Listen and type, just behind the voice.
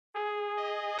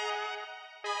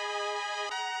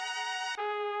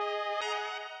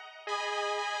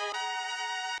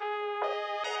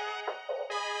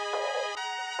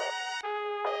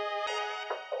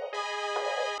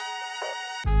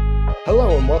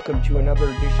Hello and welcome to another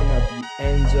edition of the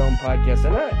End Zone Podcast.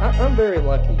 And I'm very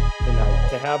lucky tonight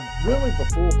to have really the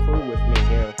full crew with me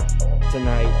here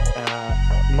tonight.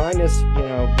 Minus,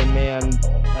 the man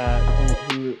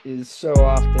who is so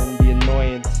often the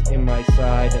annoyance in my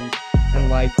side and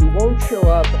life, who won't show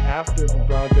up after the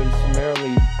Broncos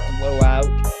summarily blow out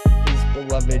his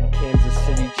beloved Kansas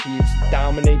City Chiefs,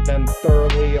 dominate them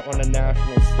thoroughly on a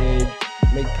national stage,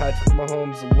 make Patrick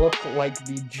Mahomes look like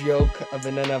the joke of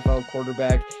an NFL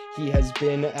quarterback he has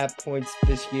been at points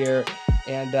this year.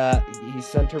 And he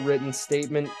sent a written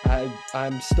statement.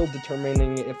 I'm still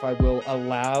determining if I will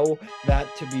allow that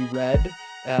to be read.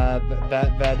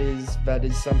 That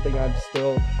is something I'm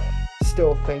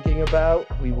still thinking about.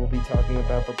 We will be talking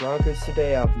about the Broncos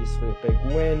today. Obviously, a big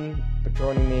win. But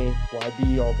joining me,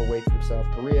 YB, all the way from South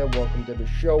Korea. Welcome to the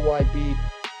show, YB.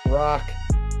 Brock,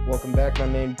 welcome back, my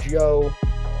man Joe,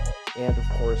 and of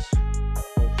course,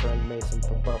 old friend Mason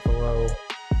from Buffalo.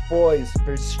 Boys,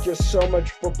 there's just so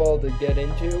much football to get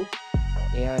into,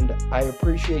 and I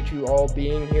appreciate you all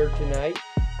being here tonight.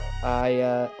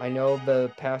 I know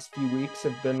the past few weeks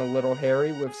have been a little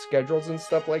hairy with schedules and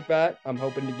stuff like that. I'm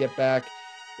hoping to get back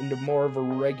into more of a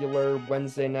regular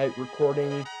Wednesday night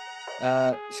recording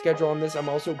schedule on this. I'm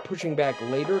also pushing back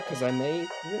later because I may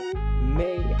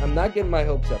I'm not getting my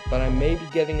hopes up, but I may be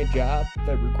getting a job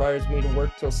that requires me to work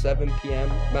till 7 p.m.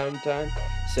 Mountain Time.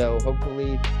 So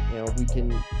hopefully, we can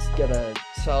get a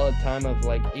solid time of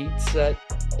like 8 set,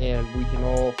 and we can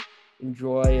all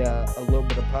enjoy a little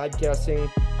bit of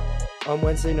podcasting on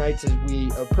Wednesday nights as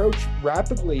we approach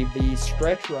rapidly the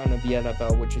stretch run of the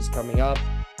NFL, which is coming up.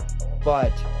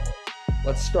 But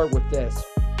let's start with this.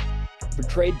 The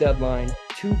trade deadline,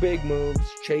 two big moves: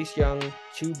 Chase Young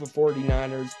to the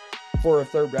 49ers for a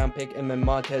third-round pick, and then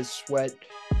Montez Sweat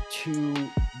to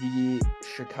the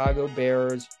Chicago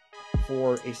Bears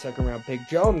for a second-round pick.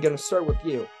 Joe, I'm going to start with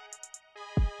you.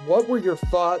 What were your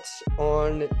thoughts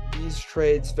on these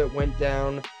trades that went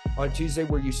down on Tuesday?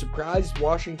 Were you surprised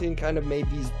Washington kind of made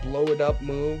these blow-it-up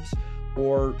moves,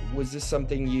 or was this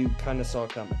something you kind of saw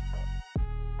coming?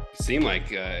 Seemed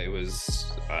like it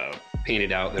was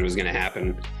painted out that it was going to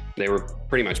happen. They were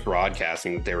pretty much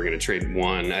broadcasting that they were going to trade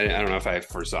one. I don't know if I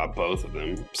foresaw both of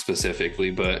them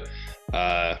specifically, but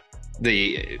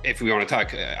if we want to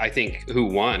talk, I think who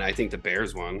won? I think the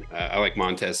Bears won. I like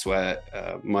Montez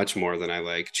Sweat much more than I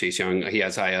like Chase Young. He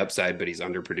has high upside, but he's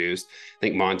underproduced. I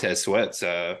think Montez Sweat's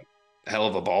a hell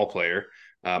of a ball player.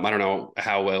 I don't know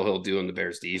how well he'll do in the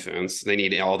Bears defense. They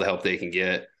need all the help they can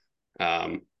get.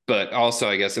 But also,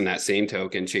 I guess in that same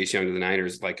token, Chase Young to the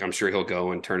Niners, like I'm sure he'll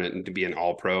go and turn it into be an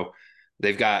all-pro.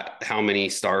 They've got how many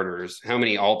starters, how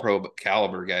many all-pro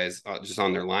caliber guys just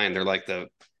on their line? They're like the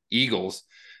Eagles.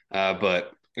 And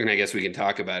I guess we can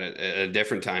talk about it at a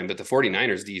different time. But the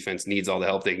 49ers defense needs all the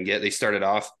help they can get. They started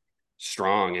off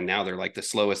strong, and now they're like the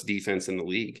slowest defense in the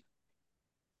league.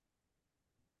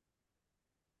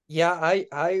 Yeah,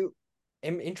 I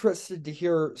am interested to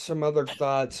hear some other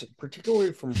thoughts,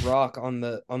 particularly from Brock on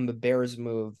the Bears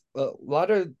move. A lot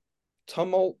of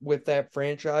tumult with that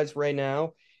franchise right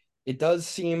now. It does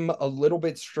seem a little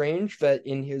bit strange that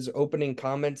in his opening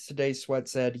comments today, Sweat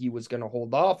said he was going to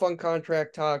hold off on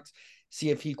contract talks,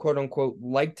 see if he quote unquote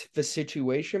liked the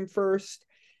situation first.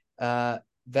 That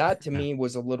to me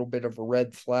was a little bit of a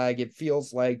red flag. It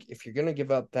feels like if you're going to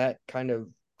give up that kind of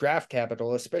draft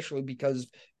capital, especially because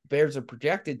Bears are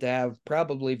projected to have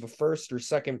probably the first or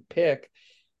second pick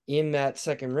in that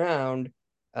second round,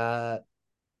 it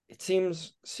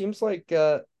seems like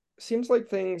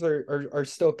things are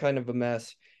still kind of a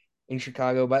mess in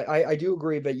Chicago. But I do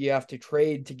agree that you have to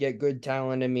trade to get good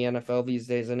talent in the NFL these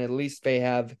days, and at least they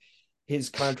have his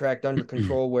contract under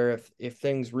control, where if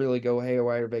things really go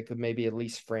haywire, they could maybe at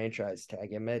least franchise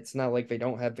tag him. It's not like they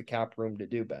don't have the cap room to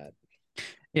do that.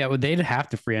 Yeah, well, they'd have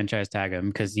to franchise tag him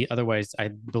because otherwise, I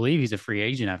believe he's a free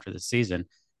agent after the season.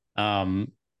 And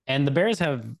the Bears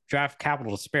have draft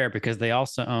capital to spare because they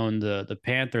also own the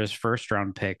Panthers' first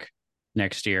round pick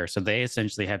next year. So they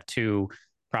essentially have two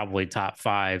probably top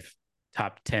 5,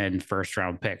 top 10 first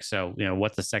round picks. So,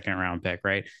 what's the second round pick,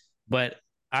 right? But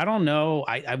I don't know.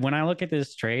 When I look at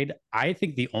this trade, I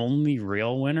think the only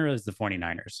real winner is the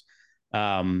 49ers.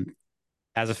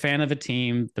 As a fan of a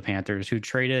team, the Panthers, who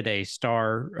traded a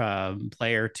star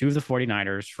player to the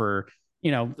 49ers for,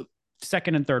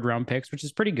 second and third round picks, which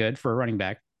is pretty good for a running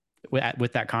back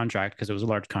with that contract because it was a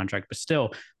large contract. But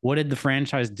still, what did the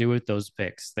franchise do with those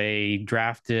picks? They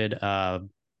drafted a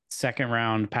second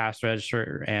round pass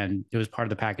rusher, and it was part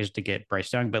of the package to get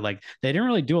Bryce Young. But like they didn't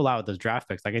really do a lot with those draft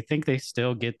picks. Like I think they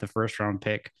still get the first round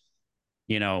pick,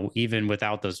 even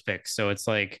without those picks. So it's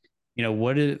like,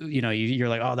 what is, you're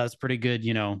like, oh, that's pretty good,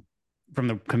 from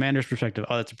the Commander's perspective,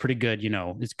 oh, that's a pretty good,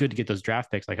 it's good to get those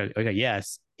draft picks. Like, okay,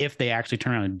 yes, if they actually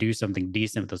turn around and do something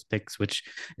decent with those picks, which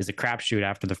is a crapshoot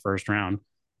after the first round.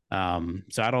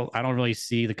 So I don't really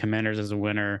see the Commanders as a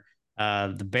winner.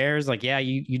 The Bears, like, yeah,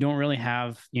 you don't really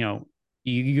have,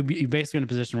 you basically in a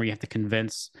position where you have to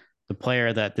convince the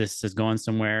player that this is going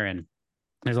somewhere, and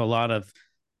there's a lot of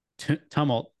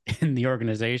tumult in the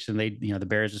organization. The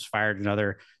Bears just fired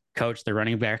another coach, the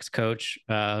running backs coach,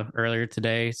 earlier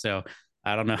today. So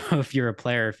I don't know if you're a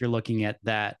player, if you're looking at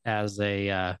that as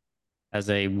a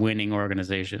winning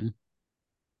organization.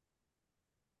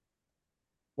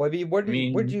 Well, I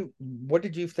mean, what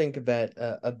did you think of that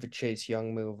of the Chase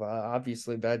Young move?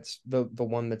 Obviously, that's the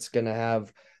one that's going to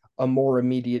have a more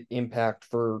immediate impact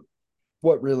for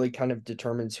what really kind of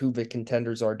determines who the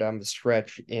contenders are down the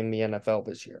stretch in the NFL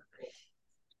this year.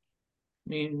 I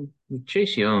mean, with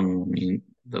Chase Young, I mean,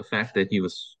 the fact that he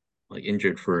was like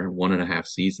injured for 1.5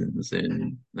 seasons,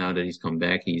 and now that he's come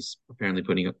back, he's apparently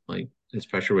putting up like his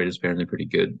pressure rate is apparently pretty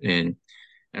good, and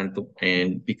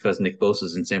because Nick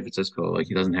Bosa's in San Francisco, like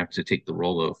he doesn't have to take the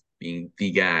role of being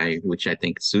the guy, which I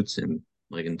think suits him,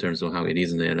 like in terms of how it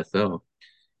is in the NFL.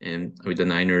 And I mean, the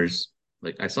Niners,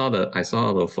 like I saw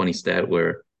a funny stat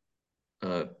where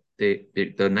uh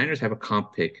the Niners have a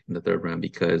comp pick in the third round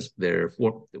because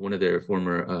one of their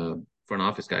former front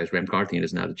office guys, Ram Carthian,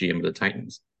 is now the GM of the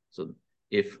Titans. So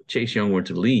if Chase Young were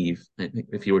to leave,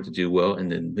 if he were to do well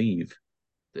and then leave,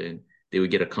 then they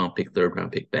would get a comp pick, third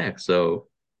round pick back. So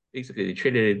basically, they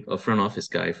traded a front office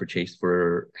guy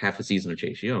for half a season of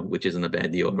Chase Young, which isn't a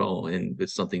bad deal at all, and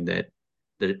it's something that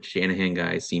the Shanahan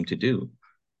guys seem to do.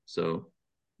 So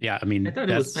Yeah, I mean, I thought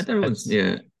it was,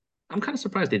 yeah. I'm kind of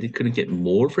surprised they couldn't get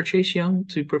more for Chase Young,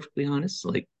 to be perfectly honest.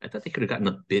 Like, I thought they could have gotten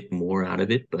a bit more out of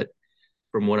it, but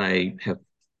from what I have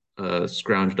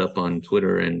scrounged up on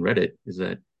Twitter and Reddit, is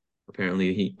that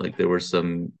apparently there were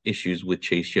some issues with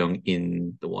Chase Young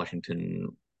in the Washington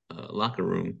locker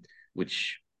room,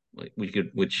 which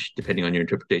which depending on your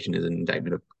interpretation is an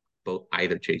indictment of both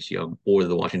either Chase Young or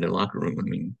the Washington locker room. I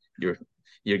mean,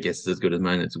 your guess is as good as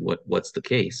mine as to what's the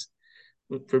case.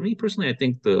 For me personally, I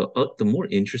think the more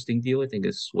interesting deal I think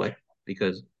is Sweat,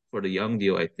 because for the Young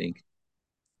deal, I think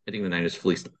the Niners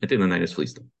fleeced. I think the Niners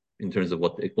fleeced them in terms of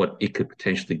what it could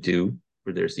potentially do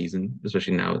for their season,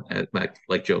 especially now,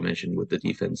 like Joe mentioned, with the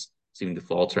defense seeming to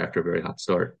falter after a very hot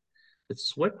start. The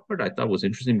Sweat part I thought was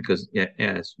interesting because, yeah,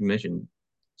 as you mentioned,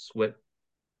 Sweat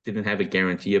didn't have a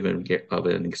guarantee of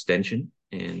an extension,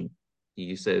 and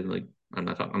he said, like, I'm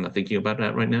not thinking about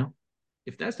that right now.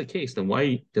 If that's the case, then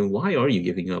why are you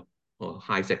giving up a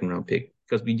high second round pick?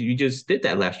 Because you just did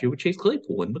that last year with Chase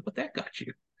Claypool, and look what that got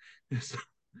you. So,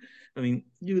 I mean,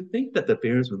 you would think that the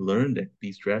Bears would learn that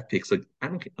these draft picks, like, I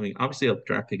don't. I mean, obviously a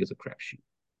draft pick is a crapshoot.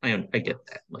 I get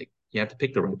that. Like, you have to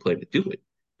pick the right player to do it.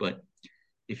 But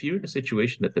if you're in a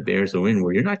situation that the Bears are in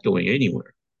where you're not going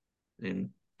anywhere, and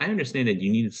I understand that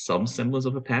you needed some semblance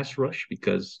of a pass rush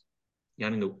because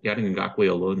Yannick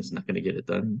Ngakoue alone is not going to get it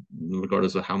done,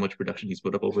 regardless of how much production he's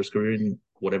put up over his career and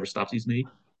whatever stops he's made.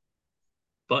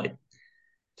 But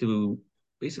to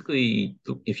basically,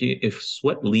 if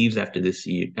Sweat leaves after this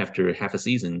year, after half a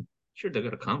season, sure they're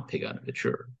going to comp pick out of it,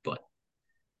 sure. But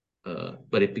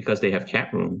if because they have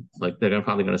cap room, like they're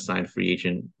probably going to sign a free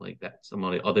agent like that,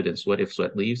 somebody other than Sweat if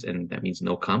Sweat leaves, and that means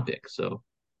no comp pick. So,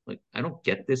 like, I don't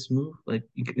get this move. Like,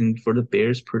 for the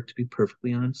Bears, to be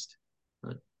perfectly honest,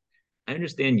 I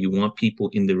understand you want people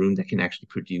in the room that can actually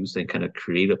produce and kind of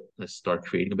start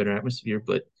creating a better atmosphere,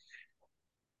 but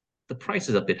the price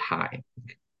is a bit high.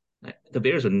 The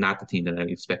Bears are not the team that I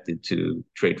expected to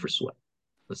trade for Sweat.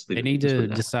 They need to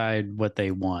decide what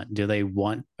they want. Are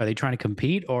they trying to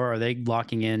compete, or are they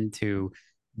locking in to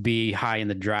be high in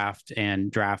the draft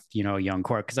and draft, a young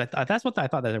core? Because that's what I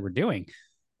thought that they were doing.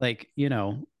 Like,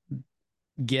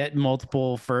 get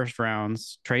multiple first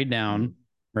rounds, trade down,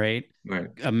 right?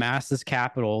 Amass this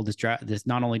capital, this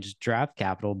not only just draft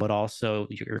capital, but also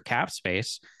your cap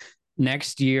space.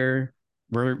 Next year,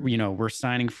 we're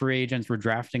signing free agents, we're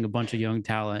drafting a bunch of young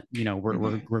talent,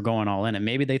 we're going all in. And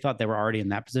maybe they thought they were already in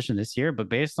that position this year, but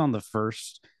based on the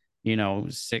first,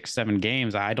 6-7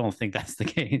 games, I don't think that's the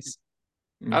case.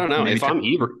 I don't know. If I'm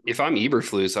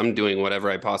Eberflus, I'm doing whatever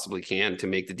I possibly can to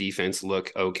make the defense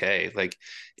look okay. Like,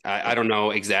 I don't know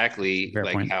exactly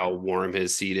how warm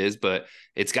his seat is, but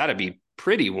it's got to be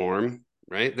pretty warm,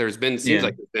 right? Seems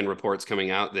like there's been reports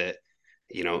coming out that,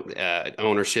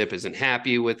 ownership isn't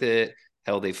happy with it.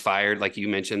 Hell, they fired, like you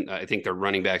mentioned, I think their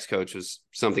running backs coach was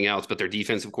something else, but their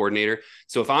defensive coordinator.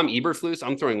 So if I'm Eberflus,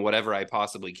 I'm throwing whatever I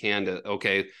possibly can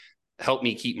to, help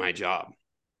me keep my job.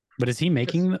 But is he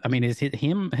making? I mean, is it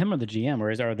him or the GM,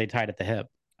 or are they tied at the hip?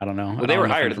 I don't know. I Well, don't they have were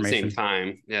enough hired at the same information.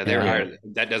 time. Yeah, they were Yeah. hired.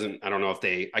 That doesn't. I don't know if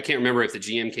they. I can't remember if the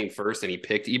GM came first and he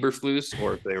picked Eberflus,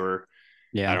 or if they were.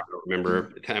 I Yeah. don't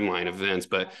remember the timeline of events,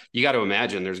 but you got to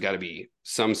imagine there's got to be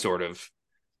some sort of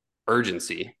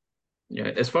urgency. Yeah,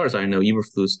 as far as I know,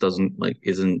 Eberflus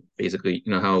isn't basically,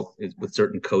 how with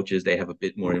certain coaches they have a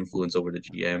bit more influence over the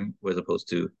GM, as opposed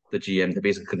to the GM that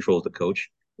basically controls the coach.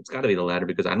 It's got to be the latter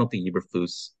because I don't think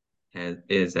Eberflus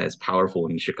is as powerful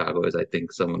in Chicago as I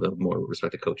think some of the more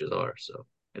respected coaches are. So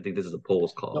I think this is a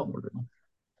polls call No, more than.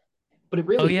 but it Oh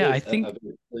really yeah, I is a think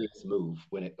very serious move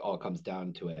when it all comes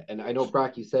down to it. And I know,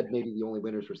 Brock, you said maybe the only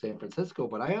winners were San Francisco,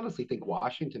 but I honestly think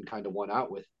Washington kind of won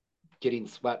out with getting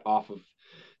Sweat off of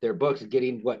their books,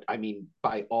 getting what I mean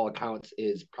by all accounts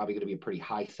is probably going to be a pretty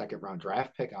high second round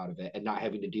draft pick out of it, and not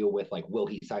having to deal with like, will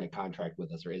he sign a contract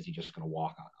with us or is he just going to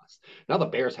walk on us? Now the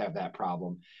Bears have that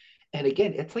problem, and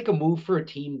again, it's like a move for a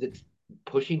team that's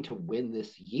pushing to win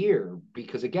this year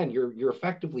because again, you're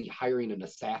effectively hiring an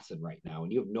assassin right now,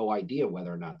 and you have no idea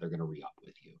whether or not they're going to re up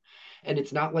with you, and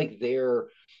it's not like they're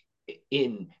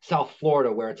in South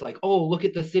Florida where it's like, oh, look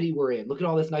at the city we're in. Look at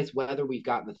all this nice weather we've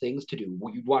got and the things to do.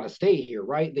 Well, you'd want to stay here,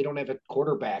 right? They don't have a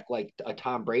quarterback like a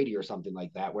Tom Brady or something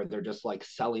like that where they're just like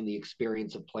selling the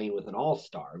experience of playing with an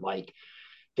all-star. Like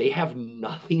they have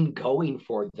nothing going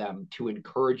for them to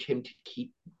encourage him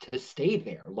to stay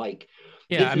there. Like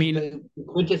yeah. this I is mean, the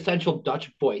quintessential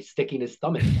Dutch boy sticking his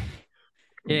thumb in.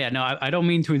 yeah. No, I don't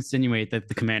mean to insinuate that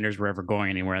the Commanders were ever going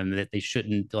anywhere and that they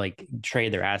shouldn't like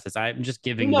trade their assets. I'm just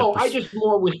giving No, I just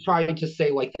more was trying to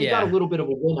say like they got a yeah. little bit of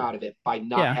a win out of it by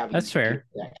not Yeah, having that's to deal fair.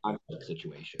 with that conflict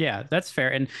situation. Yeah, that's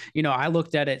fair. And I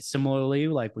looked at it similarly,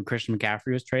 like when Christian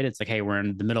McCaffrey was traded. It's like, hey, we're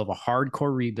in the middle of a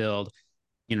hardcore rebuild.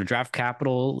 Draft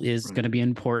capital is going to be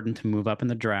important to move up in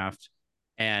the draft.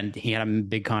 And he had a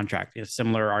big contract, a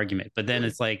similar argument. But then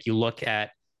it's like you look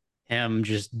at him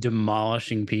just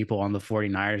demolishing people on the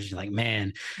 49ers. You're like,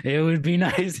 man, it would be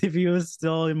nice if he was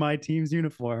still in my team's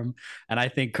uniform. And I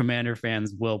think Commander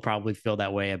fans will probably feel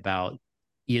that way about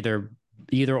either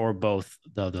or both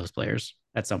of those players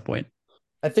at some point.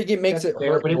 I think it makes That's it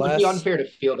fair, hurt but it would less. be unfair to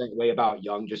feel that way about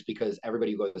Young just because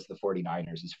everybody who goes to the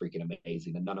 49ers is freaking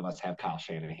amazing and none of us have Kyle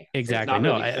Shanahan. Exactly. So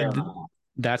no, really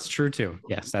that's true too.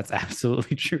 Yes, that's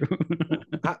absolutely true.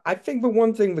 I think the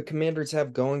one thing the Commanders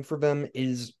have going for them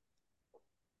is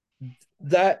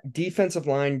that defensive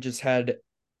line just had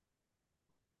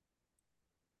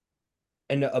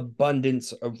an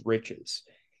abundance of riches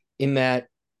in that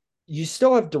you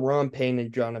still have Daron Payne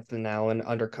and Jonathan Allen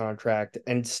under contract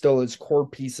and still as core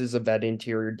pieces of that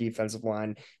interior defensive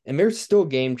line. And they're still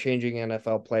game-changing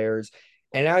NFL players.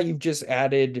 And now you've just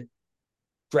added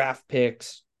draft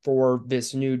picks for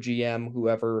this new GM,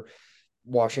 whoever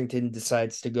Washington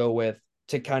decides to go with,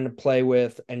 to kind of play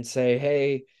with and say,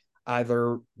 hey,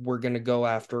 either we're going to go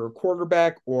after a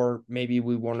quarterback or maybe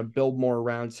we want to build more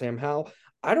around Sam Howell.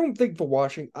 I don't think the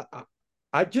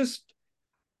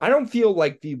I don't feel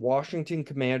like the Washington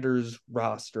Commanders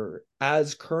roster,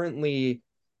 as currently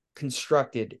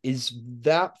constructed, is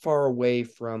that far away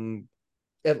from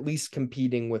at least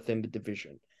competing within the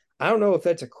division. I don't know if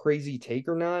that's a crazy take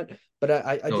or not, but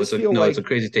I just feel like it's a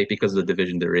crazy take because of the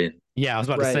division they're in. Yeah, I was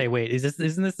about to say, wait,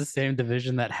 isn't this the same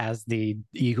division that has the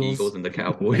Eagles and the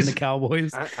Cowboys? And the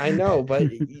Cowboys. I know, but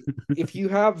if you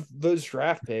have those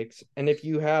draft picks, and if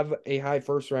you have a high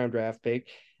first round draft pick,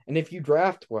 and if you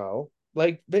draft well,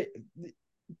 like the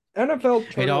NFL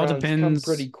turnarounds come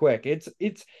pretty quick.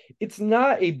 It's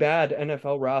not a bad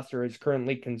NFL roster as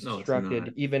currently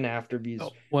constructed, even after these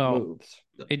moves.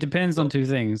 It depends on two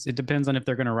things. It depends on if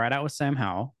they're going to ride out with Sam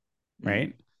Howell,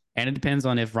 right? And it depends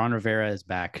on if Ron Rivera is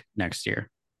back next year.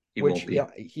 He won't be. Yeah,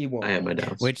 he won't. I have my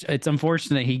doubts. Which it's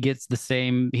unfortunate he gets the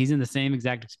same. He's in the same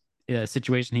exact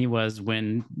situation he was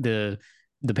when the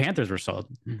Panthers were sold.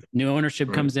 New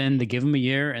ownership comes in, they give him a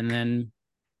year, and then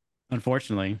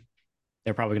unfortunately,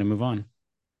 they're probably going to move on.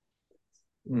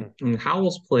 And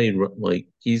Howell's played like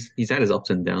he's had his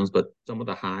ups and downs, but some of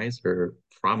the highs are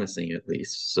promising at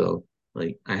least. So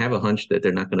like I have a hunch that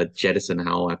they're not going to jettison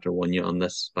Howell after 1 year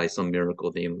unless by some miracle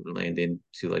they land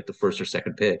into like the first or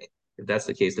second pick. If that's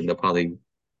the case, then they'll probably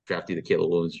draft either Caleb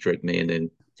Williams, Drake May, and then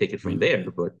take it from there.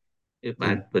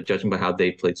 But judging by how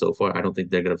they played so far, I don't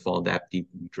think they're going to fall that deep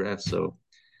in the draft. So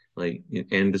like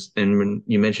and when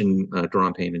you mentioned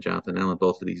Daron Payne and Jonathan Allen,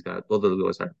 both of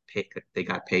those guys they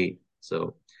got paid.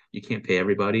 So you can't pay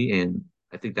everybody, and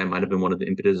I think that might have been one of the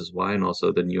impetuses why. And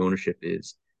also the new ownership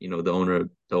is, the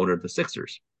owner of the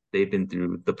Sixers. They've been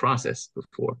through the process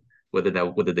before. Whether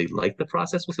they like the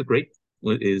process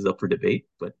is up for debate,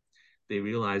 but they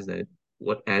realize that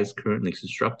what as currently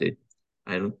constructed,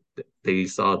 I don't. They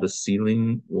saw the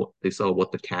ceiling. They saw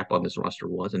what the cap on this roster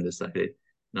was, and decided,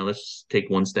 now let's take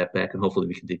one step back, and hopefully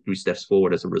we can take 3 steps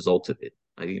forward as a result of it.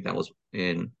 I think that was,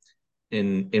 and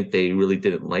if they really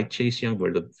didn't like Chase Young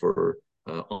for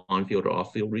on-field or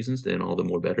off-field reasons, then all the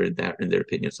more better in their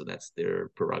opinion. So that's their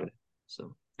prerogative.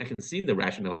 So I can see the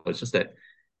rationale. It's just that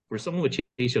for someone with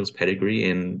Chase Young's pedigree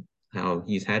and how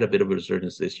he's had a bit of a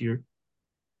resurgence this year,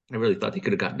 I really thought they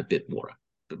could have gotten a bit more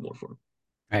for him.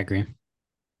 I agree.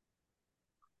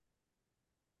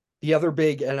 The other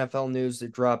big NFL news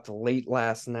that dropped late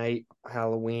last night,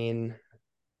 Halloween,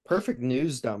 perfect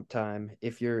news dump time.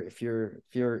 If you're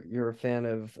a fan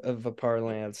of a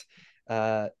parlance,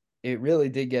 it really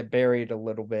did get buried a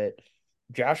little bit.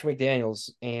 Josh McDaniels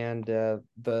and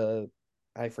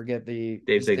I forget the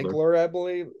Dave Ziegler, I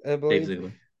believe. Dave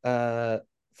Ziegler.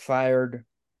 Fired,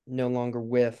 no longer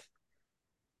with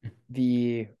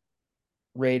the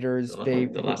Raiders. The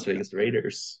Las Vegas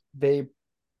Raiders. They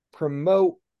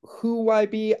promote who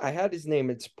YB. I had his name.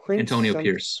 It's Prince Antonio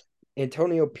Pierce.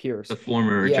 Antonio Pierce, the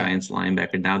former Giants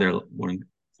linebacker. Now they're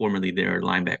formerly their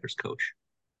linebackers coach.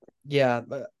 Yeah,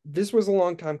 this was a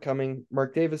long time coming.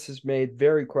 Mark Davis has made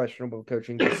very questionable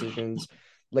coaching decisions,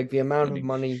 like the amount of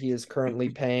money he is currently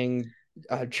paying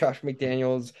Josh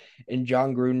McDaniels and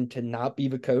John Gruden to not be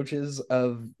the coaches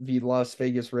of the Las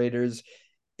Vegas Raiders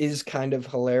is kind of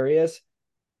hilarious.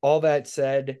 All that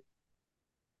said,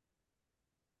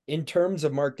 in terms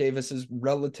of Mark Davis's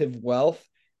relative wealth,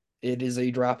 it is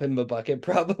a drop in the bucket,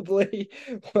 probably.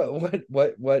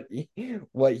 what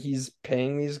he's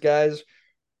paying these guys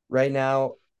right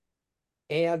now.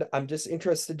 And I'm just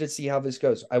interested to see how this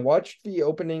goes. I watched the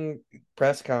opening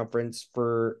press conference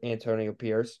for Antonio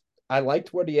Pierce. I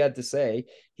liked what he had to say.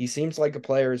 He seems like a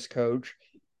player's coach.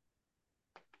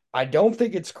 I don't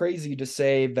think it's crazy to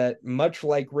say that, much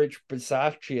like Rich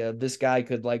Bisaccia, this guy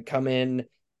could like come in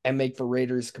and make the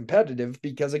Raiders competitive,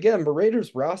 because again, the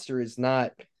Raiders roster is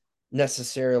not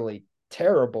necessarily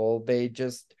terrible. They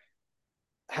just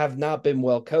have not been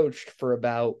well coached for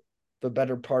about the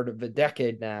better part of a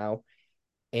decade now.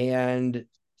 And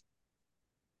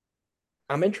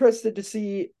I'm interested to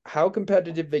see how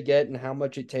competitive they get and how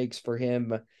much it takes for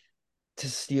him to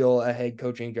steal a head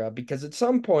coaching job, because at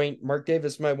some point Mark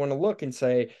Davis might want to look and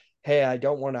say, hey, I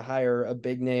don't want to hire a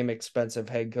big name, expensive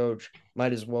head coach.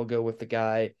 Might as well go with the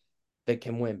guy that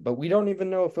can win. But we don't even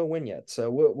know if he'll win yet. So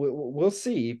we'll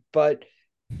see. But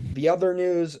the other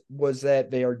news was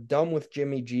that they are done with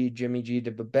Jimmy G. Jimmy G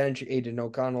to the bench. Aiden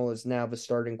O'Connell is now the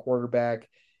starting quarterback.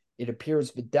 It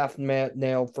appears the death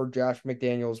nail for Josh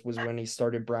McDaniels was when he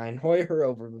started Brian Hoyer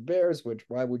over the Bears, which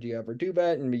why would you ever do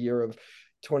that in the year of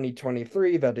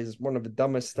 2023? That is one of the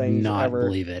dumbest things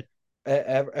Believe it.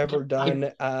 Ever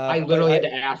done. I literally had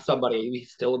to ask somebody,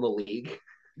 he's still in the league.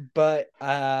 But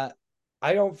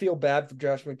I don't feel bad for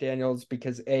Josh McDaniels,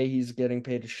 because A, he's getting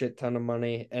paid a shit ton of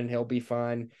money and he'll be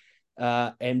fine.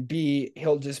 And B,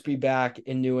 he'll just be back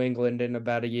in New England in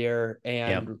about a year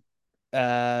and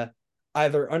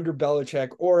either under Belichick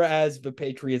or as the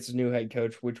Patriots' new head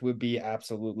coach, which would be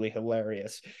absolutely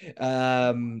hilarious.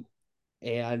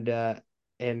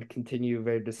 And continue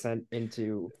their descent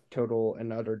into total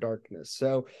and utter darkness.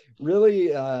 So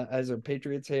really, as a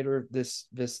Patriots hater, this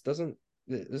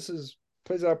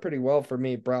plays out pretty well for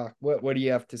me. Brock, what do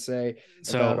you have to say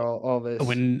about all this?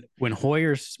 When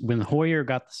Hoyer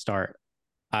got the start,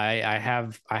 I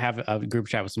have a group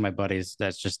chat with some of my buddies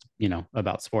that's just,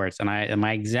 about sports. And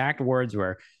my exact words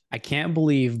were, I can't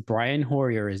believe Brian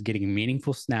Hoyer is getting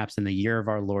meaningful snaps in the year of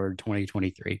our Lord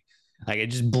 2023. Like,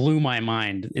 it just blew my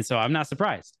mind. And so I'm not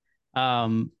surprised.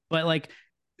 But like,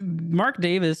 Mark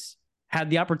Davis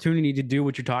had the opportunity to do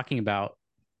what you're talking about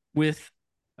with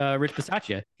Rich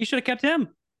Bisaccia. He should have kept him.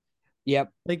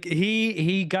 Yep. Like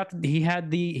he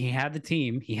had the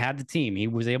team. He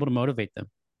was able to motivate them.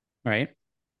 Right.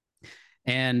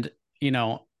 And,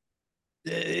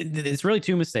 it's really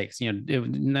two mistakes,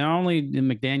 not only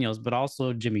McDaniels, but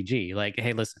also Jimmy G. Like,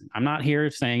 hey, listen, I'm not here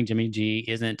saying Jimmy G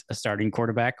isn't a starting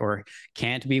quarterback or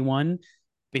can't be one,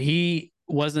 but he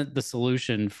wasn't the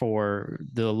solution for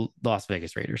the Las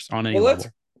Vegas Raiders on any level.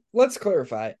 Let's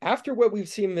clarify. After what we've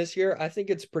seen this year, I think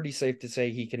it's pretty safe to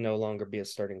say he can no longer be a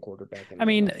starting quarterback. I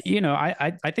mean,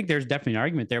 I think there's definitely an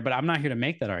argument there, but I'm not here to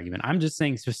make that argument. I'm just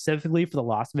saying specifically for the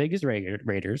Las Vegas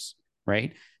Raiders,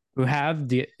 right? Who have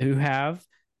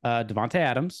Devontae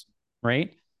Adams,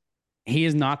 right? He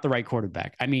is not the right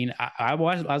quarterback. I mean, I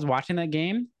was watching that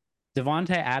game.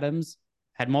 Devontae Adams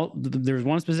there was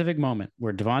one specific moment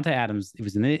where Devontae Adams, it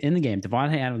was in the game.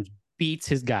 Devontae Adams beats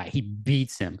his guy. He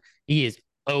beats him. He is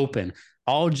open.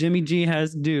 All Jimmy G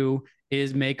has to do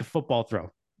is make a football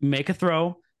throw. Make a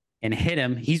throw and hit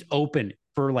him. He's open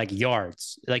for like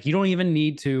yards. Like you don't even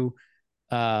need to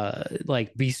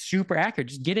like be super accurate.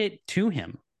 Just get it to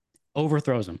him.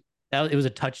 Overthrows him. It was a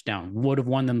touchdown. Would have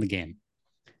won them the game.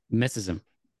 Misses him.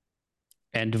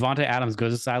 And Devontae Adams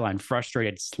goes to the sideline,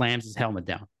 frustrated, slams his helmet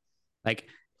down. Like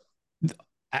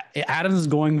Adams is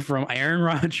going from Aaron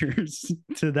Rodgers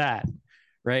to that,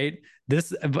 right?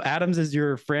 This Adams is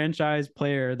your franchise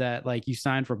player that like you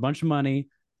signed for a bunch of money.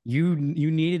 You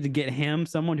needed to get him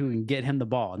someone who can get him the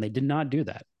ball, and they did not do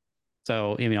that.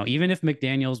 So, even if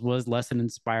McDaniels was less than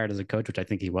inspired as a coach, which I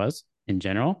think he was in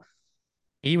general,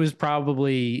 he was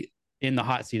probably in the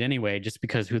hot seat anyway, just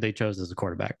because who they chose as a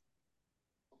quarterback.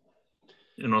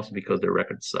 And also because their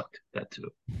record sucked. That too.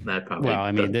 That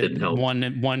probably didn't help.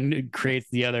 One creates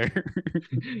the other.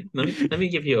 let me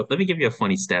give you a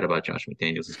funny stat about Josh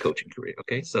McDaniels' coaching career.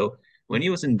 Okay, so when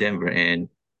he was in Denver, and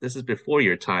this is before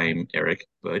your time, Eric,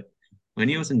 but when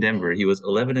he was in Denver, he was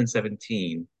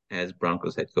 11-17 as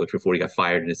Broncos head coach before he got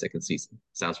fired in his second season.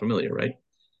 Sounds familiar, right?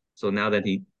 So now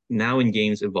in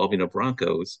games involving the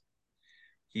Broncos,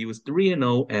 he was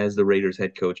 3-0 as the Raiders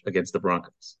head coach against the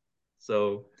Broncos.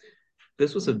 So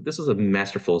this was a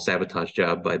masterful sabotage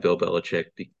job by Bill Belichick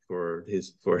for the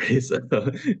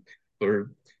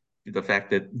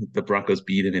fact that the Broncos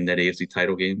beat him in that AFC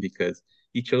title game, because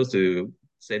he chose to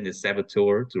send his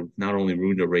saboteur to not only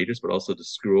ruin the Raiders but also to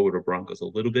screw over the Broncos a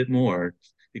little bit more,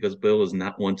 because Bill is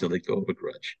not one to let go of a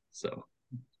grudge. So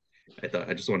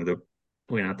I just wanted to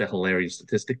point out that hilarious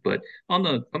statistic. But on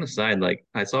the side, like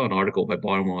I saw an article by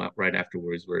Barnwell right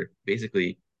afterwards where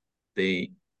basically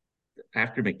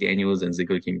after McDaniels and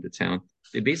Ziegler came to town,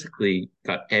 they basically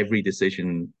got every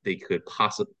decision they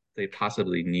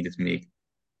possibly needed to make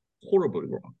horribly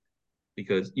wrong.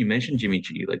 Because you mentioned Jimmy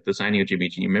G, like the signing of Jimmy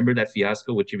G. You remember that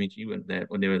fiasco with Jimmy G when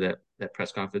they were that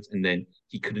press conference, and then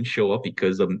he couldn't show up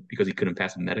because he couldn't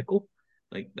pass a medical.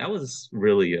 Like that was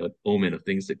really an omen of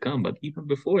things to come. But even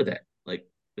before that, like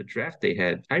the draft they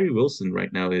had, Tyree Wilson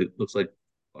right now, it looks like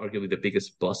arguably the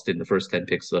biggest bust in the first 10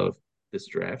 picks of this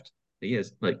draft.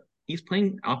 He's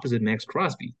playing opposite Max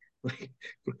Crosby. Like,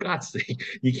 for God's sake,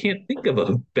 you can't think of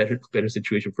a better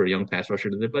situation for a young pass rusher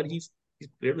than that. But he's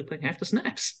barely playing half the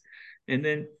snaps. And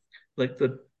then,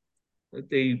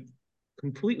 they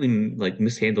completely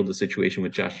mishandled the situation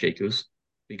with Josh Jacobs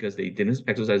because they didn't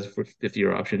exercise the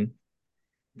 50-year option.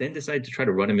 Then decided to try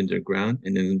to run him into the ground,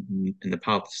 and then in the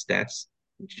pile of stats,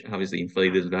 which obviously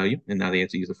inflated his value, and now they have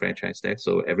to use the franchise tag.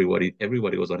 So everybody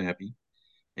was unhappy.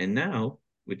 And now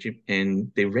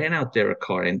and they ran out Derek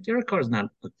Carr, and Derek Carr is not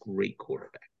a great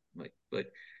quarterback, but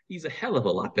he's a hell of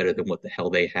a lot better than what the hell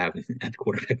they have at the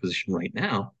quarterback position right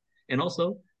now. And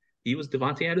also, he was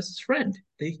Devontae Adams' friend.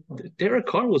 Derek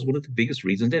Carr was one of the biggest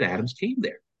reasons that Adams came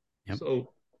there. Yep.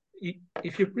 So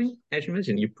if you bring, as you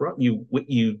mentioned, you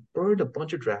burned a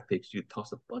bunch of draft picks, you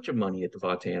tossed a bunch of money at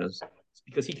Devontae Adams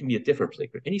because he can be a different player,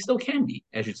 and he still can be,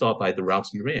 as you saw by the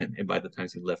routes he ran, and by the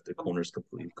times he left the corners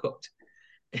completely cooked.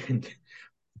 And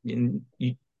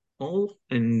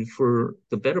for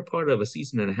the better part of a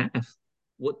season and a half,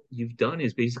 what you've done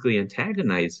is basically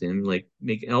antagonize him, like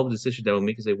make all the decisions that will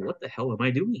make you say, "What the hell am I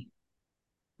doing?"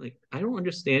 Like, I don't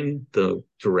understand the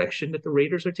direction that the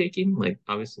Raiders are taking. Like,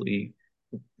 obviously,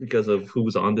 because of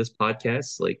who's on this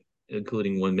podcast, like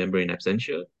including one member in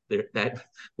absentia, that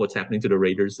what's happening to the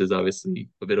Raiders is obviously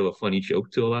a bit of a funny joke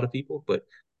to a lot of people. But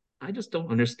I just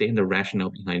don't understand the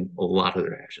rationale behind a lot of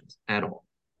their actions at all.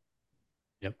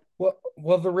 Yep.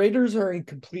 Well, the Raiders are in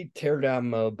complete teardown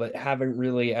mode, but haven't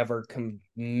really ever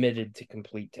committed to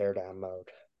complete teardown mode.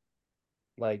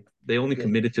 Like, they only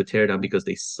committed to teardown because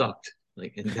they sucked.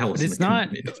 Like, and that was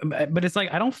but it's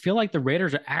like I don't feel like the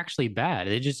Raiders are actually bad.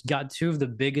 They just got two of the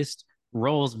biggest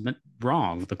roles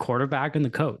wrong: the quarterback and the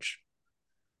coach.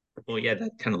 Well, yeah,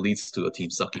 that kind of leads to a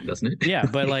team sucking, doesn't it? Yeah,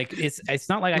 but like it's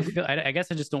not like I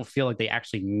guess I just don't feel like they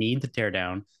actually need to tear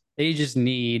down. They just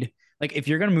need, like, if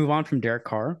you're going to move on from Derek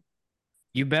Carr,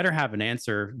 you better have an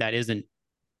answer that is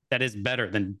better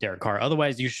than Derek Carr.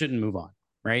 Otherwise, you shouldn't move on,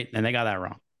 right? And they got that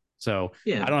wrong. So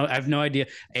yeah. I have no idea.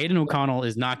 Aiden O'Connell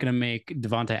is not going to make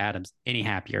Devontae Adams any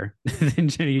happier than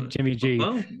Jimmy G.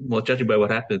 Well, judging by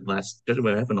what happened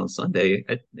on Sunday,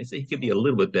 I say he could be a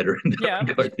little bit better in that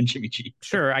regard than Jimmy G.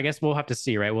 Sure, I guess we'll have to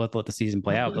see, right? We'll have to let the season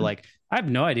play out. But like, I have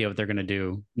no idea what they're going to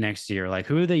do next year. Like,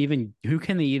 who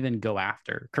can they even go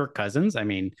after? Kirk Cousins? I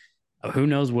mean, who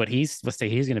knows what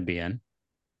state he's going to be in?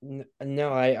 No,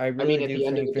 I really at the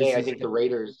end of the day, I think the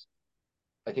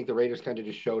Raiders kind of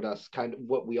just showed us kind of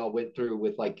what we all went through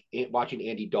with like watching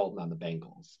Andy Dalton on the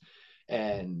Bengals.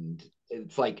 And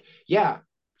it's like, yeah,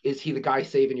 is he the guy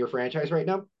saving your franchise right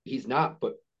now? He's not,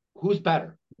 but who's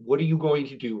better? What are you going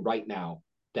to do right now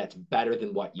that's better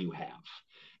than what you have?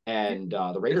 And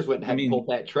the Raiders went ahead and pulled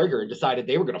that trigger and decided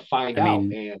they were going to find out.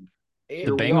 And the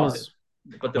here we are. Bengals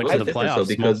But there went was to a the difference though, playoffs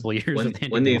because multiple years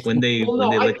with when they I,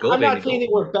 let go I'm of Andy not saying they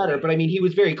Dalton, weren't better, but I mean, he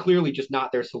was very clearly just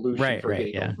not their solution Right, for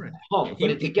getting yeah. over the hump. But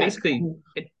it's he again, basically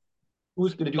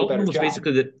who's going to do a better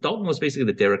job? Dalton was basically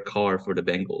the Derek Carr for the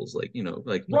Bengals, like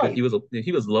because Right.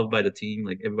 he was loved by the team,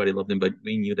 like everybody loved him, but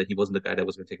we knew that he wasn't the guy that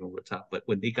was going to take him over the top. But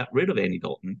when they got rid of Andy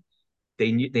Dalton,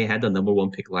 they knew they had the number one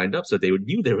pick lined up, so they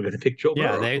knew they were going to pick Joe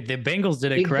Burrow. Yeah, the Bengals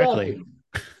did it correctly.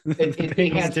 And they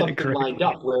had something lined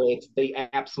up where they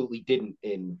absolutely didn't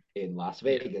in Las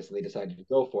Vegas, and they decided to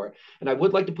go for it. And I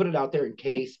would like to put it out there in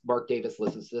case Mark Davis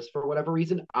listens to this for whatever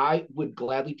reason. I would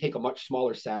gladly take a much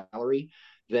smaller salary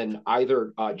than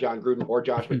either John Gruden or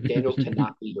Josh McDaniels to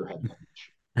not be their head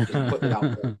coach. Just putting it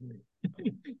out there.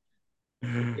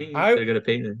 They're going to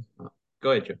pay them.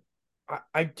 Go ahead, Joe.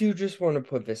 I do just want to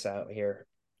put this out here.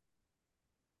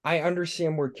 I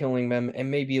understand we're killing them, and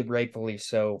maybe rightfully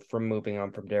so, from moving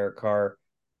on from Derek Carr.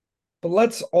 But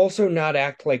let's also not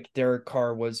act like Derek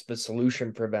Carr was the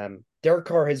solution for them. Derek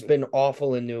Carr has been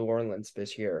awful in New Orleans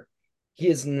this year. He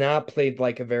has not played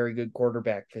like a very good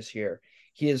quarterback this year.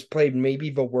 He has played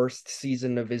maybe the worst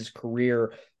season of his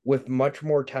career with much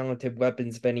more talented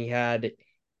weapons than he had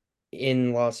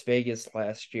in Las Vegas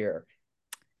last year.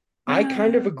 I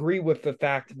kind of agree with the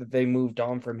fact that they moved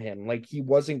on from him. Like, he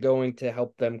wasn't going to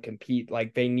help them compete.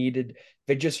 Like, they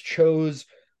just chose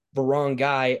the wrong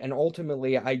guy. And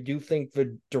ultimately, I do think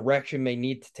the direction they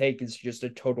need to take is just a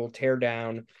total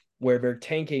teardown where they're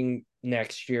tanking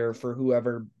next year for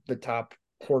whoever the top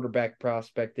quarterback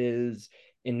prospect is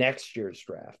in next year's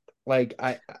draft. Like,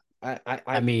 I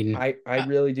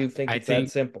really do think it's that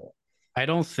simple. I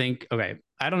don't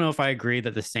know if I agree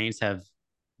that the Saints have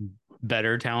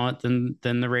better talent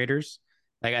than the Raiders.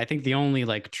 Like, I think the only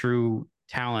like true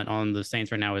talent on the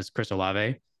Saints right now is Chris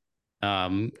Olave.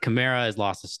 Kamara has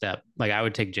lost a step. Like, I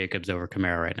would take Jacobs over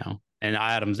Kamara right now, and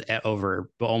Adams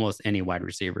over almost any wide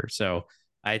receiver. So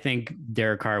I think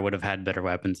Derek Carr would have had better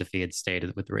weapons if he had stayed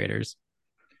with the Raiders.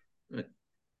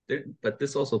 But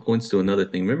this also points to another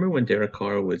thing. Remember when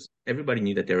everybody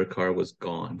knew that Derek Carr was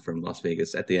gone from Las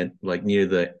Vegas at the end, like near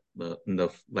the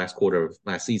last quarter of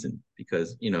last season,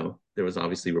 because, there was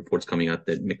obviously reports coming out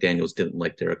that McDaniels didn't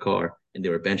like Derek Carr and they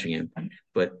were benching him.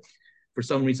 But for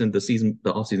some reason, the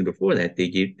offseason before that, they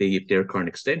gave Derek Carr an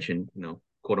extension,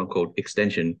 quote unquote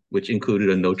extension, which included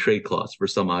a no trade clause for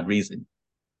some odd reason.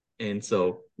 And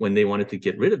so when they wanted to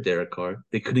get rid of Derek Carr,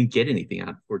 they couldn't get anything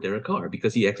out for Derek Carr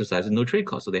because he exercised a no trade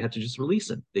clause. So they had to just release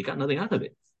him. They got nothing out of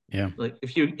it. Yeah. Like,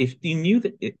 if you knew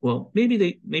that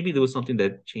maybe there was something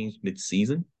that changed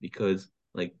mid-season, because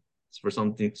like for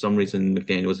some reason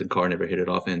McDaniels and Carr never hit it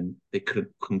off and they could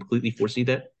completely foresee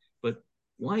that. But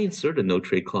why insert a no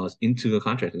trade clause into a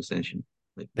contract extension?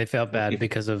 Like, they felt bad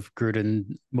because of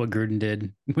Gruden, what Gruden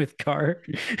did with Carr.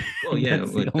 Well, yeah,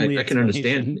 I can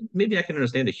understand. Maybe I can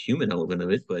understand the human element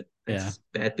of it, but that's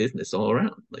bad business all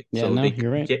around. Like, yeah, so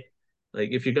you're right.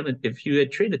 If you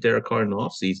had traded Derek Carr in the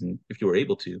offseason, if you were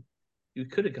able to, you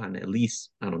could have gotten at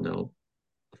least, I don't know,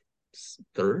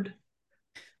 third.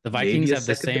 The Vikings have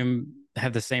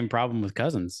the same problem with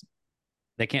Cousins.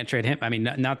 They can't trade him. I mean,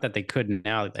 not that they couldn't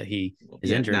now that he is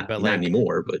injured, but not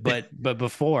anymore. But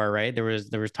before, right? There was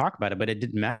talk about it, but it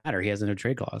didn't matter. He has a no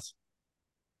trade clause.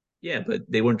 Yeah, but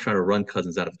they weren't trying to run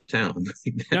Cousins out of town.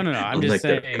 No. I'm just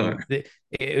saying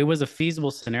it was a feasible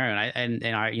scenario, and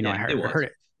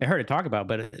I heard it talk about,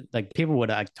 but like people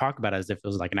would talk about it as if it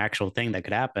was like an actual thing that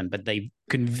could happen. But they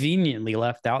conveniently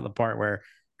left out the part where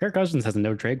Kirk Cousins has a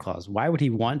no trade clause. Why would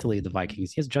he want to leave the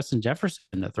Vikings? He has Justin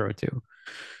Jefferson to throw to.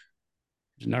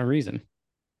 There's no reason.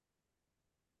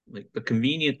 Like, the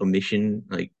convenient omission,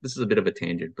 like, this is a bit of a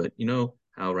tangent, but you know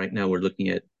how right now we're looking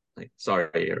at, like, sorry,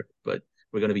 Eric, but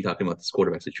we're going to be talking about this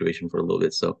quarterback situation for a little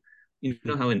bit. So, you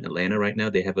know how in Atlanta right now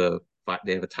they have a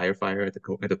tire fire at the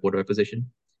quarterback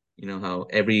position. You know how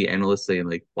every analyst saying,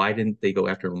 like, why didn't they go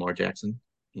after Lamar Jackson?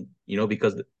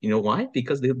 Because why?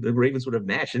 Because the Ravens would have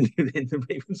matched and the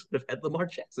Ravens would have had Lamar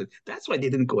Jackson. That's why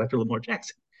they didn't go after Lamar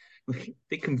Jackson.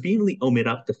 They conveniently omit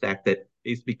out the fact that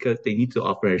it's because they need to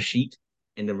offer a sheet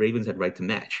and the Ravens had right to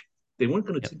match. They weren't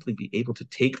going to simply be able to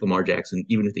take Lamar Jackson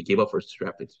even if they gave up first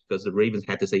draft picks, because the Ravens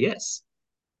had to say yes.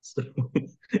 So,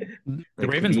 the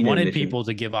Ravens wanted people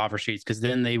to give offer sheets because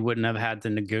then they wouldn't have had to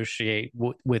negotiate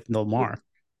with Lamar.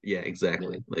 Yeah,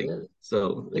 exactly. You're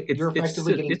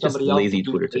effectively getting it's somebody just else lazy to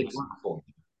Twitter do takes.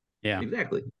 Yeah,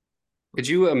 exactly. Could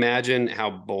you imagine how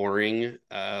boring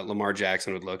Lamar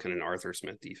Jackson would look in an Arthur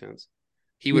Smith defense?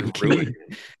 He would ruin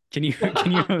it. Can you?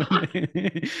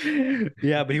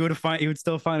 Yeah, but he would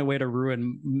still find a way to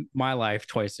ruin my life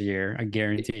twice a year. I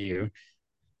guarantee you.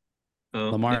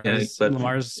 Oh, yeah, but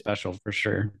Lamar's special for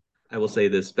sure. I will say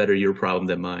this: better your problem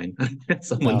than mine.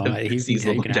 Someone No, that sees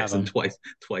you Lamar can have Jackson him.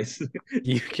 twice,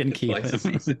 You can keep twice a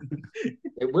him. season.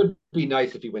 It would be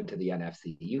nice if he went to the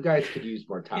NFC. You guys could use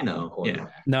more top end Yeah.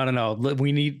 quarterback. No.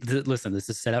 We need to listen. This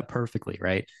is set up perfectly,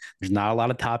 right? There's not a lot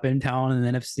of top end talent in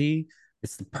the NFC.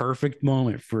 It's the perfect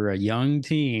moment for a young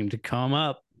team to come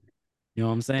up. You know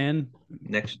what I'm saying?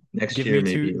 Next Give year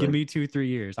me maybe. give me 2-3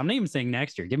 years. I'm not even saying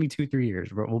next year. Give me 2-3 years.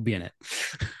 We'll be in it.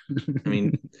 I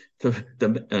mean, the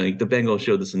Bengals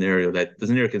showed the scenario that the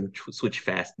scenario can switch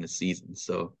fast in the season.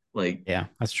 So like, yeah,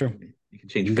 that's true. you can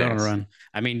change You can go on a fast. run.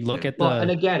 I mean, look at Well, and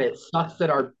the again, it sucks that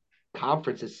our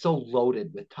conference is so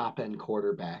loaded with top end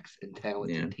quarterbacks and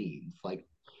talented teams. Like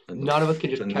none of us can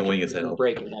just catch Annoying a as hell.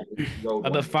 break and have road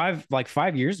but one.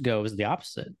 5 years ago it was the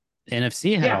opposite. The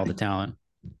NFC had Yeah. all the talent.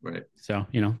 Right. So,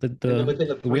 And then within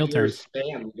the the wheel 3 year turns.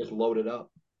 span, we just loaded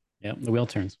up. Yeah, the wheel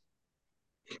turns.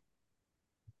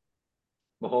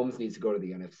 Mahomes needs to go to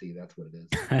the NFC. That's what it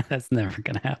is. That's never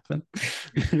gonna happen.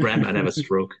 Brad might have a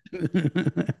stroke.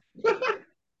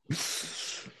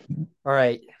 All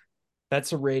right.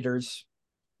 That's the Raiders.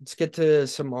 Let's get to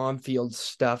some on-field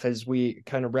stuff as we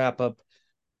kind of wrap up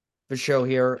the show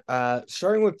here.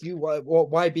 Starting with you,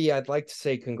 YB, I'd like to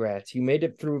say congrats. You made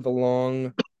it through the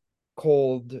long,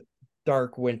 cold,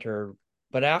 dark winter.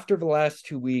 But after the last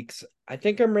 2 weeks, I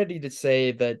think I'm ready to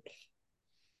say that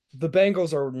the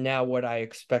Bengals are now what I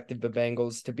expected the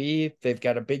Bengals to be. They've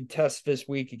got a big test this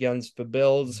week against the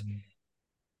Bills.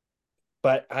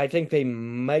 But I think they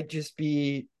might just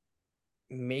be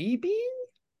maybe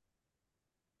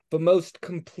the most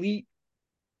complete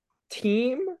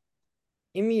team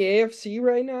in the AFC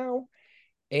right now.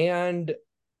 And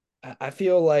I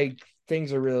feel like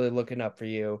things are really looking up for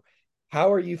you.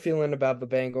 How are you feeling about the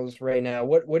Bengals right now?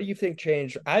 What do you think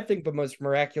changed? I think the most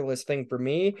miraculous thing for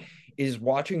me is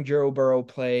watching Joe Burrow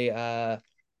play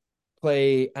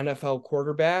NFL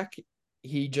quarterback.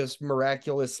 He just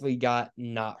miraculously got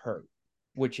not hurt,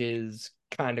 which is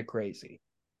kind of crazy.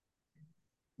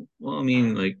 Well, I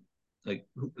mean, like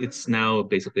it's now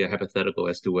basically a hypothetical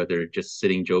as to whether just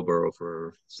sitting Joe Burrow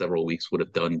for several weeks would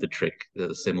have done the trick,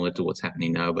 similar to what's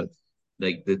happening now. But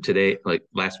today, like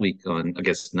last week on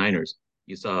against Niners,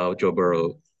 you saw Joe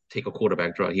Burrow take a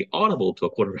quarterback draw. He audible to a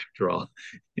quarterback draw,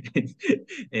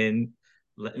 and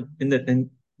and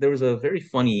there was a very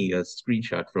funny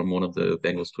screenshot from one of the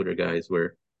Bengals Twitter guys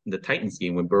where in the Titans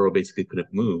game when Burrow basically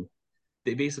couldn't move,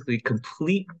 they basically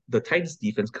complete the Titans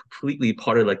defense completely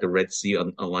parted like the Red Sea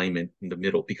alignment in the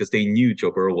middle because they knew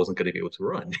Joe Burrow wasn't going to be able to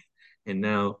run. And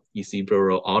now you see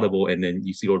Burrow audible, and then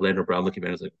you see Orlando Brown looking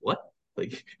at it, like, what?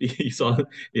 Like you saw,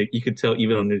 you could tell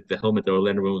even under the helmet that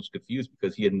Orlando Brown was confused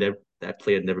because that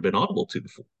play had never been audible to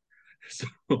before.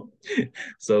 So,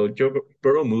 so Joe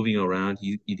Burrow moving around,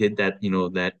 he did that,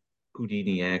 that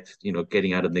Houdini act,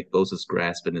 getting out of Nick Bosa's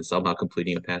grasp and then somehow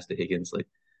completing a pass to Higgins. Like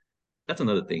that's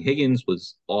another thing. Higgins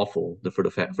was awful for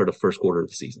the first quarter of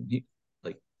the season.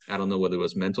 I don't know whether it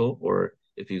was mental or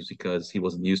if it was because he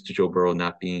wasn't used to Joe Burrow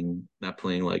not playing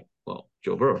like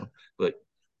Joe Burrow, but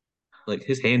like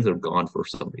his hands are gone for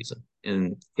some reason.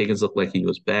 And Higgins looked like he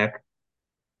was back.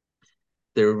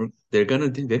 They're gonna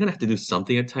have to do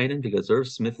something at tight end because Irv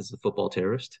Smith is a football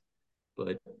terrorist.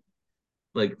 But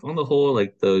like on the whole,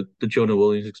 like the Jonah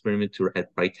Williams experiment at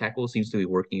right tackle seems to be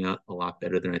working out a lot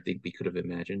better than I think we could have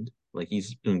imagined. Like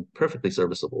he's doing perfectly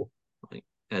serviceable, like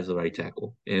as a right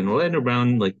tackle. And Orlando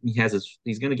Brown, like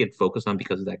he's gonna get focused on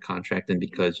because of that contract and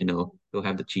because he'll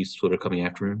have the Chiefs Twitter coming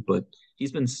after him. But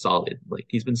he's been solid. Like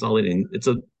he's been solid, and it's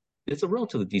a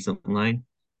relatively decent line.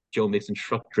 Joe Mixon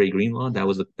struck Dre Greenlaw. That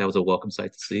was a welcome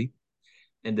sight to see.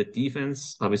 And the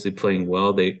defense obviously playing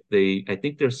well. I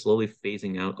think they're slowly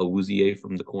phasing out Awuzie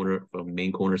from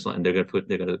main corner slot, and they're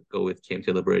gonna go with Cam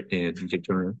Taylor-Britt and DJ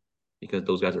Turner because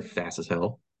those guys are fast as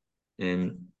hell.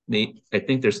 And I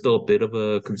think there's still a bit of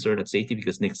a concern at safety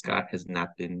because Nick Scott has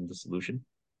not been the solution,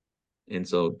 and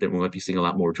so then we might be seeing a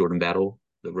lot more Jordan Battle,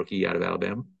 the rookie out of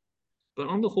Alabama. But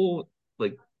on the whole,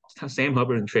 like Sam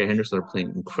Hubbard and Trey Henderson are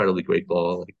playing incredibly great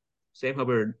ball. Like Sam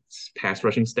Hubbard's pass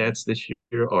rushing stats this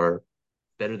year are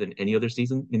better than any other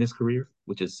season in his career,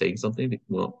 which is saying something.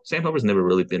 Well, Sam Hubbard's never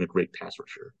really been a great pass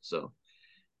rusher. So,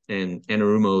 and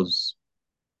Anarumo's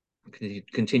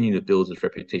continuing to build his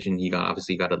reputation. He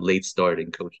obviously got a late start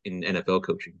in NFL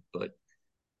coaching, but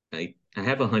I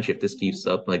have a hunch if this keeps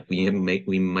up, like we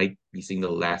might be seeing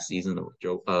the last season of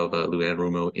Lou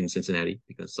Anarumo in Cincinnati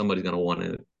because somebody's gonna want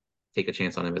to take a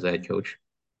chance on him as a head coach.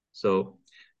 So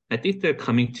I think they're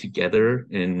coming together,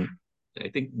 and I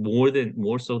think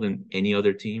more so than any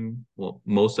other team, well,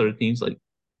 most other teams, like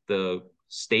the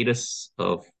status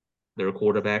of their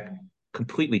quarterback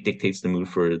completely dictates the mood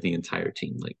for the entire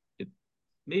team. Like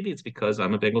maybe it's because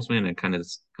I'm a Bengals fan and kind of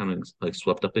like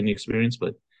swept up in the experience,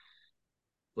 but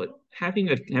having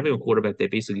a quarterback that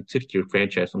basically took your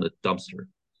franchise from the dumpster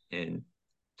and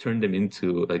turned them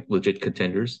into like legit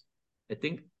contenders, I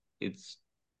think it's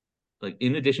like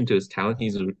in addition to his talent,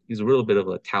 he's a little bit of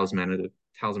a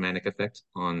talismanic effect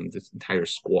on this entire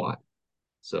squad.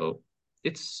 So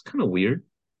it's kind of weird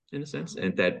in a sense,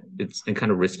 and that it's and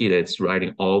kind of risky that it's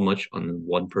riding all much on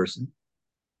one person.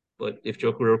 But if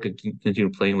Joe Burrow can continue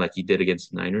playing like he did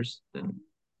against the Niners, then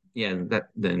yeah,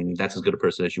 then that's as good a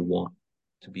person as you want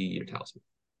to be your talisman.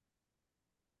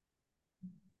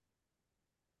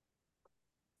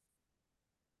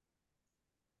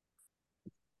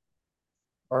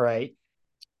 All right.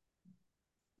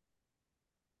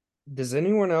 Does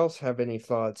anyone else have any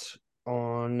thoughts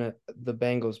on the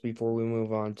Bengals before we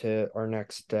move on to our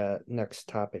next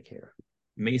topic here?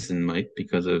 Mason might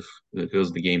because of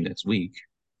the game next week.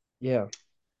 Yeah.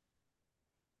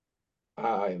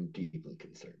 I am deeply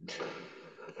concerned.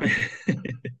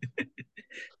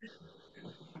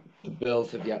 The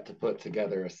Bills have yet to put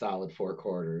together a solid four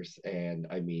quarters, and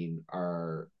I mean,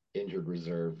 our injured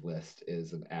reserve list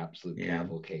is an absolute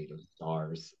cavalcade of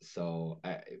stars. So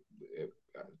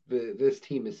this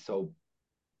team is so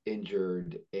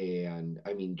injured, and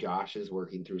I mean, Josh is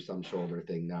working through some shoulder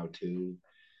thing now too.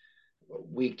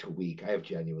 Week to week, I have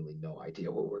genuinely no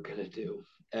idea what we're gonna do.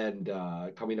 And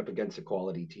coming up against a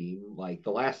quality team, like the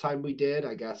last time we did,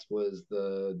 I guess was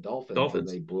the Dolphins, and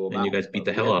Dolphins, they blew them and you out. guys beat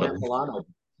But the we hell have out of Matt them. Milano.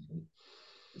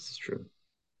 This is true.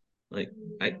 Like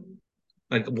I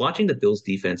like watching the Bills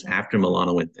defense after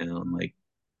Milano went down. Like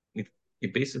it,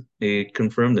 it basically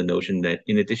confirmed the notion that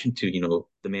in addition to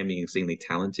the man being insanely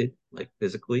talented, like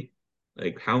physically,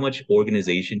 like how much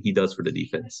organization he does for the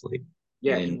defense. Like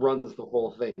Yeah, he and runs the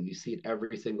whole thing. You see it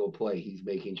every single play. He's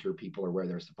making sure people are where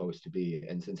they're supposed to be.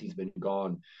 And since he's been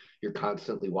gone, you're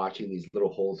constantly watching these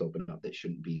little holes open up that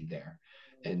shouldn't be there.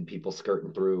 And people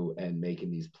skirting through and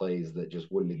making these plays that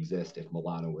just wouldn't exist if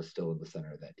Milano was still in the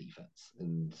center of that defense.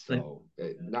 And like so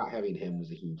not having him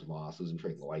was a huge loss. Losing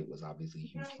Trey White was obviously a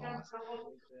huge loss.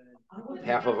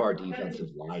 Half of our defensive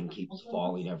line keeps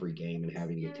falling every game and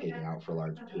having to get taken out for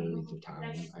large periods of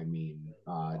time. I mean,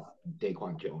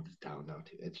 Daquan Jones is down now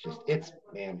too. It's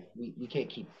man, we can't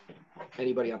keep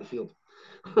anybody on the field.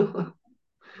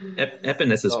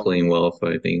 Epinesa is So playing well. So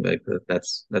I think like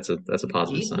that's a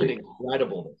positive he's been sign.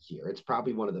 incredible this year. It's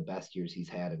probably one of the best years he's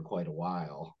had in quite a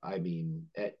while. I mean,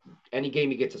 at any game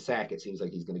he gets a sack, it seems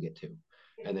like he's going to get two,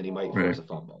 and then he might force Right. a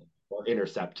fumble or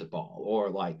intercept a ball, or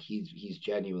like he's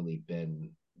genuinely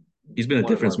been He's been a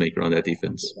one of difference our. maker on that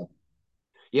defense.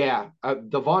 Yeah,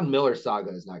 the Von Miller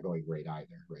saga is not going great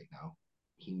either right now.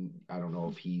 I don't know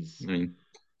if he's I mean,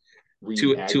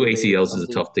 two re-aggravated ACLs is a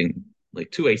something. tough thing. Like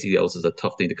two ACLs is a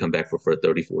tough thing to come back for a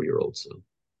 34-year-old. So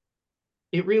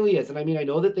It really is, and I mean, I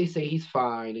know that they say he's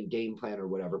fine and game plan or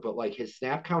whatever, but like his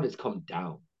snap count has come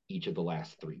down each of the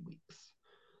last 3 weeks.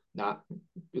 Not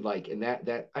like, and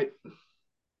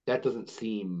that doesn't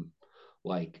seem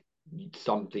like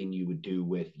something you would do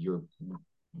with your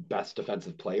best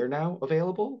defensive player now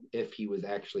available if he was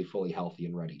actually fully healthy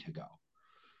and ready to go.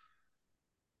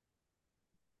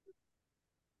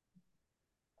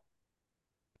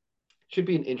 Should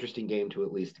be an interesting game to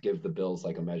at least give the Bills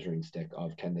like a measuring stick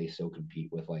of can they still compete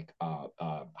with like a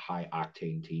high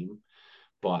octane team.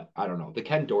 But I don't know. The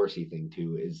Ken Dorsey thing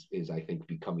too is I think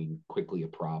becoming quickly a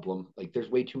problem. Like there's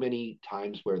way too many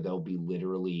times where they'll be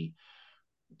literally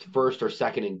first or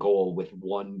second and goal with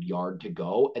 1 yard to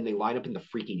go and they line up in the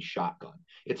freaking shotgun.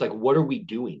 It's like, what are we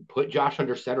doing? Put Josh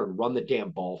under center and run the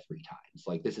damn ball 3 times.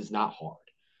 Like this is not hard.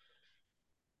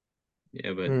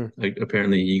 yeah, but like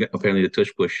apparently the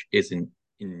tush push isn't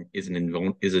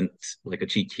like a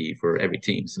cheat key for every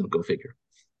team. So go figure.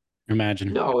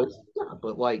 Imagine. No, it's not.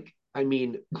 But like, I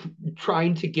mean,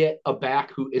 trying to get a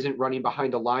back who isn't running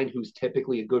behind a line who's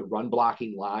typically a good run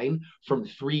blocking line from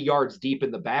 3 yards deep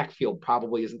in the backfield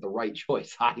probably isn't the right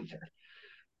choice either.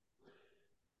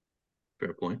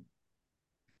 Fair point.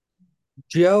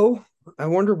 Joe, I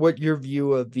wonder what your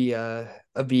view of the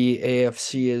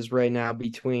AFC is right now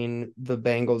between the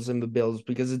Bengals and the Bills,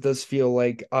 because it does feel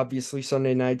like obviously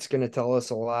Sunday night's going to tell us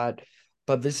a lot,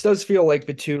 but this does feel like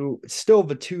the two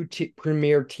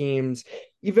premier teams,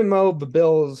 even though the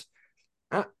Bills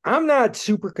I'm not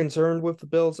super concerned with the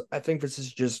Bills. I think this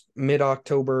is just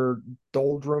mid-October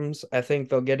doldrums. I think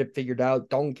they'll get it figured out.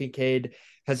 Dalton Kincaid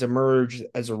has emerged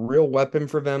as a real weapon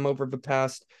for them over the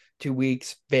past 2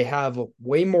 weeks. They have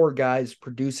way more guys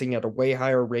producing at a way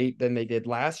higher rate than they did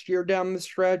last year down the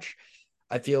stretch.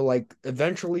 I feel like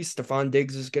eventually Stephon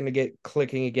Diggs is going to get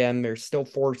clicking again. They're still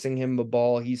forcing him the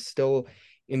ball. He's still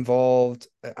involved.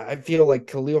 I feel like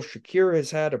Khalil Shakir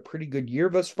has had a pretty good year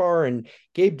thus far, and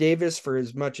Gabe Davis, for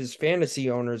as much as fantasy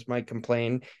owners might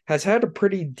complain, has had a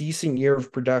pretty decent year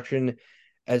of production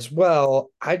as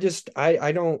well. I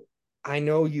don't. I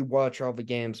know you watch all the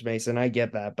games, Mason. I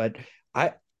get that, but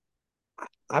I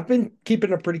I've been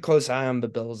keeping a pretty close eye on the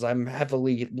Bills. I'm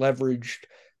heavily leveraged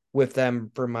with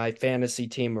them for my fantasy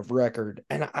team of record,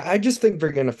 and I just think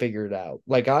they're gonna figure it out.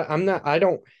 Like I'm not.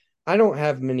 I don't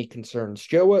have many concerns.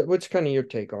 Joe, what's kind of your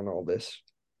take on all this?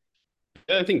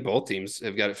 I think both teams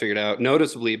have got it figured out.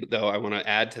 Noticeably, though, I want to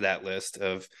add to that list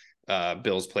of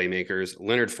Bills playmakers.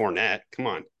 Leonard Fournette, come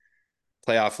on,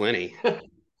 playoff Lenny,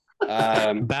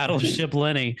 Battleship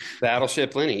Lenny.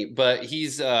 Battleship Lenny. But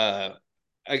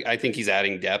I think he's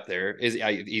adding depth there.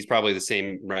 He's probably the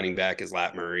same running back as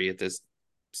Lat Murray at this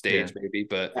stage, maybe.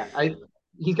 But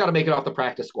he's got to make it off the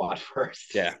practice squad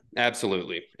first. Yeah,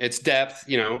 absolutely. It's depth,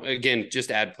 again, just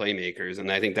add playmakers.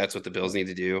 And I think that's what the Bills need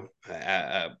to do.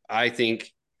 I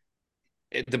think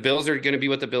the Bills are going to be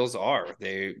what the Bills are.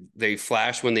 They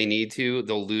flash when they need to.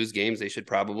 They'll lose games they should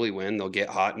probably win. They'll get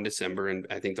hot in December, and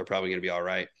I think they're probably going to be all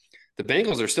right. The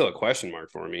Bengals are still a question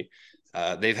mark for me.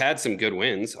 They've had some good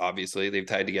wins, obviously. They've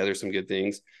tied together some good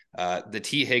things. The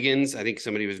T. Higgins, I think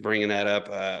somebody was bringing that up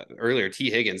earlier.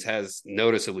 T. Higgins has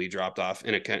noticeably dropped off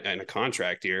in a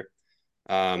contract here.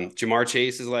 Jamar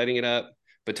Chase is lighting it up,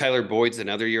 but Tyler Boyd's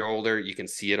another year older. You can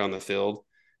see it on the field.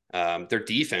 Their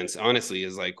defense, honestly,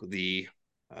 is like the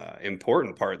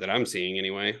important part that I'm seeing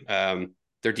anyway.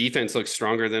 Their defense looks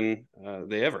stronger than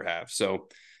they ever have. So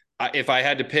if I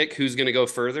had to pick who's going to go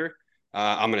further,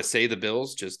 I'm going to say the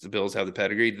Bills. Just the Bills have the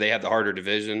pedigree. They have the harder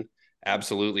division.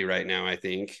 Absolutely, right now, I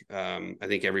think. I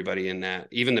think everybody in that,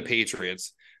 even the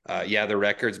Patriots, their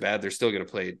record's bad. They're still going to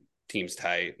play teams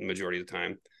tight the majority of the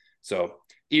time. So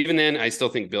even then, I still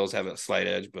think Bills have a slight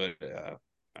edge, but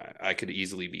I could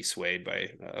easily be swayed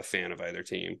by a fan of either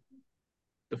team.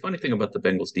 The funny thing about the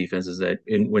Bengals defense is that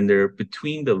when they're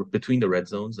between the red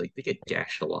zones, like they get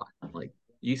gashed a lot. Like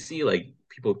you see, like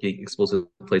people get explosive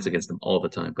plays against them all the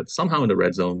time, but somehow in the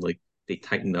red zone, like they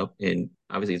tighten up, and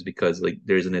obviously it's because like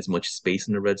there isn't as much space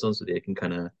in the red zone, so they can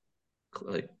kind of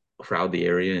like crowd the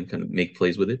area and kind of make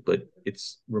plays with it. But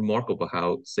it's remarkable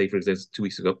how, say for example, 2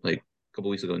 weeks ago, like a couple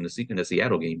weeks ago in the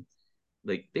Seattle game,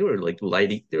 like they were like the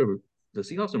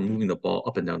Seahawks were moving the ball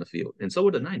up and down the field, and so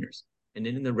were the Niners. And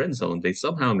then in the red zone, they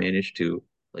somehow managed to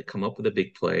like come up with a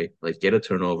big play, like get a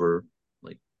turnover,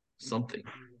 like something,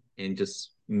 and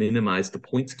just minimize the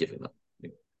points given up.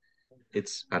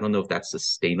 I don't know if that's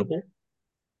sustainable,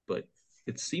 but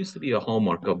it seems to be a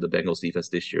hallmark of the Bengals defense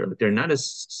this year. Like they're not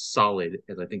as solid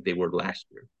as I think they were last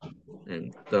year.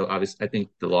 And obviously, I think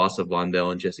the loss of Von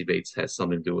Bell and Jesse Bates has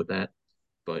something to do with that.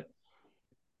 But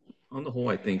on the whole,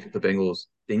 I think the Bengals,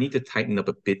 they need to tighten up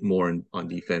a bit more on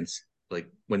defense, like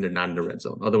when they're not in the red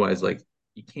zone. Otherwise, like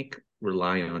you can't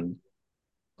rely on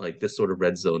like this sort of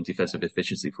red zone defensive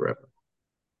efficiency forever.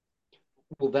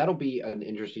 Well, that'll be an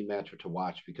interesting matchup to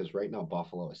watch because right now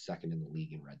Buffalo is second in the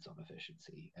league in red zone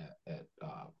efficiency at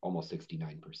almost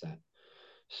 69%.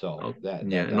 So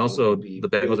and also the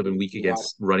Bengals have been weak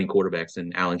against running quarterbacks,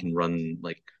 and Allen can run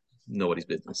like nobody's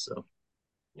business. So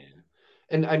yeah.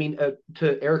 And I mean,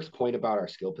 to Eric's point about our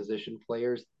skill position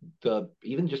players,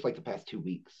 even just like the past 2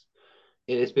 weeks,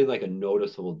 it has been like a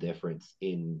noticeable difference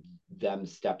in them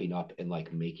stepping up and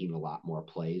like making a lot more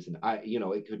plays. And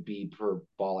it could be for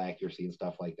ball accuracy and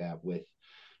stuff like that with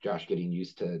Josh getting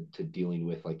used to dealing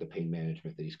with like the pain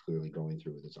management that he's clearly going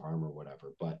through with his arm or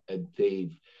whatever. But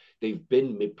they've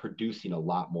been producing a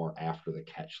lot more after the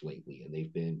catch lately, and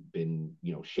they've been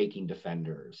shaking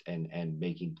defenders and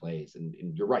making plays. And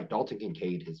you're right, Dalton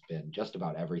Kincaid has been just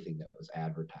about everything that was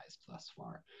advertised thus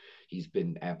far. He's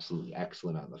been absolutely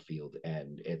excellent on the field,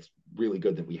 and it's really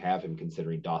good that we have him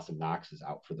considering Dawson Knox is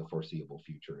out for the foreseeable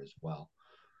future as well.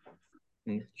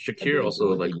 Shakir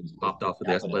also like popped off of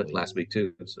that last week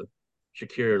too. So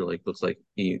Shakir like looks like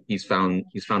he's found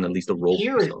at least a role.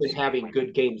 Shakir has been having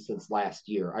good games since last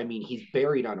year. I mean, he's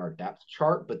buried on our depth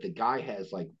chart, but the guy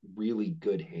has like really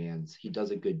good hands. He does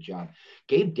a good job.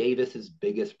 Gabe Davis's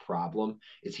biggest problem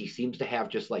is he seems to have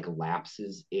just like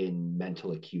lapses in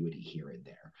mental acuity here and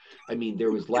there. I mean,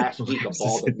 there was last week a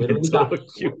ball that literally got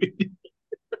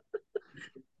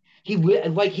he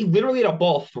literally had a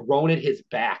ball thrown at his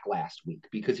back last week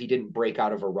because he didn't break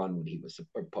out of a run when he was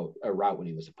a route when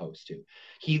he was supposed to.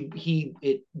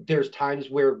 There's times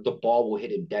where the ball will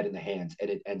hit him dead in the hands and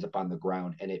it ends up on the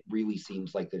ground, and it really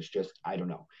seems like there's just, I don't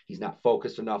know, he's not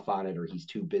focused enough on it, or he's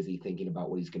too busy thinking about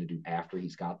what he's going to do after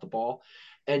he's got the ball.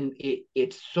 And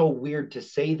it's so weird to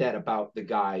say that about the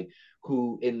guy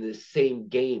who in the same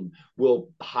game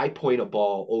will high point a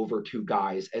ball over two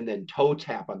guys and then toe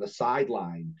tap on the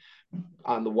sideline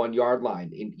on the 1 yard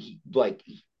line. And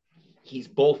he's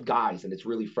both guys, and it's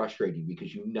really frustrating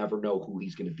because you never know who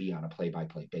he's going to be on a play by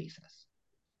play basis.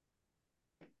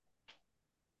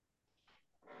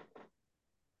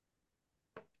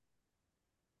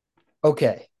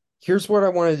 Okay, here's what I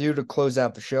want to do to close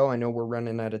out the show. I know we're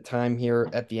running out of time here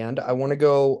at the end. I want to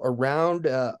go around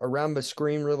the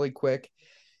screen really quick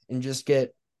and just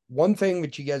get one thing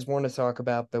that you guys want to talk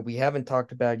about that we haven't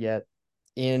talked about yet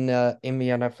in the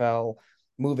NFL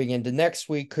moving into next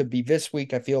week. Could be this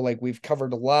week. I feel like we've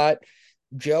covered a lot.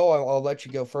 Joe, I'll let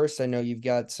you go first. I know you've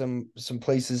got some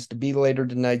places to be later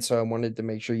tonight, so I wanted to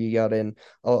make sure you got in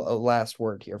a last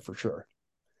word here for sure.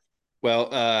 Well,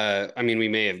 I mean, we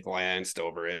may have glanced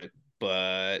over it,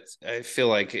 but I feel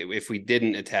like if we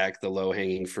didn't attack the low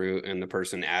hanging fruit and the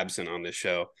person absent on this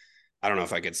show, I don't know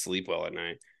if I could sleep well at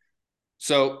night.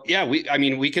 So yeah, we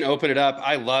can open it up.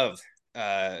 I love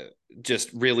just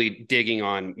really digging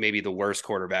on maybe the worst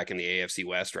quarterback in the AFC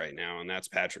West right now, and that's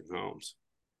Patrick Mahomes.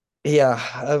 Yeah,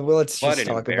 well, let's just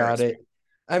talk about it.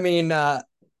 I mean, not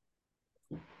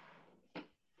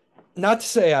to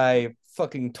say I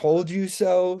fucking told you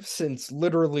so since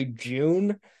literally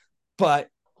June, but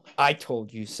I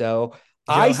told you so.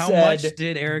 Joe, how much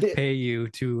did Eric pay you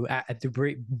to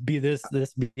be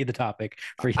the topic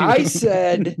for you? I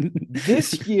said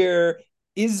this year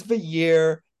is the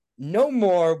year. No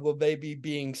more will they be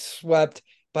being swept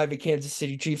by the Kansas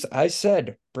City Chiefs. I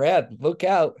said, Brad, look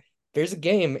out. There's a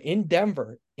game in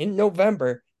Denver in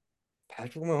November.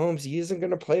 Patrick Mahomes, he isn't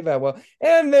going to play that well.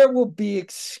 And there will be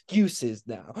excuses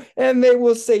now. And they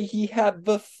will say he had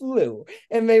the flu.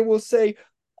 And they will say,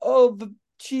 oh, the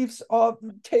Chiefs,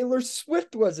 Taylor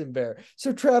Swift wasn't there.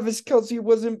 So Travis Kelce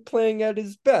wasn't playing at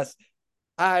his best.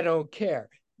 I don't care.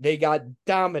 They got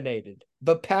dominated.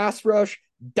 The pass rush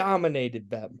dominated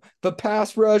them. The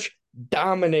pass rush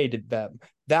dominated them.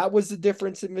 That was the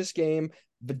difference in this game.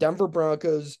 The Denver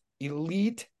Broncos,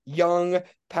 elite young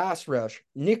pass rush.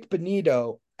 Nick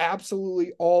Bonito,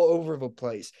 absolutely all over the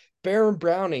place. Baron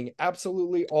Browning,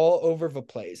 absolutely all over the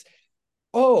place.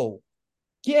 Oh,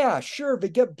 yeah, sure, they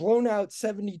get blown out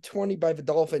 70-20 by the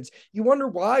Dolphins. You wonder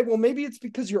why? Well, maybe it's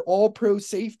because your all-pro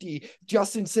safety,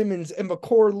 Justin Simmons, and the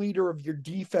core leader of your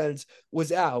defense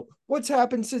was out. What's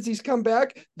happened since he's come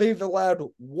back? They've allowed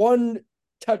one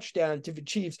touchdown to the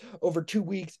Chiefs over 2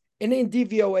 weeks. And in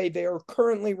DVOA, they are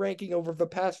currently ranking over the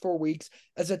past 4 weeks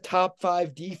as a top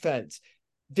 5 defense.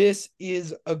 This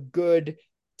is a good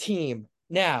team.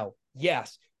 Now,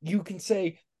 yes, you can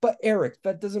say, but Eric,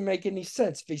 that doesn't make any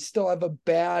sense. They still have a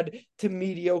bad to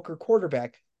mediocre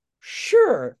quarterback.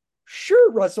 Sure,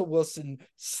 Russell Wilson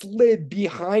slid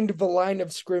behind the line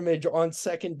of scrimmage on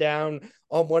second down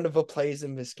on one of the plays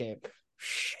in this game.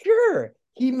 Sure,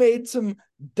 he made some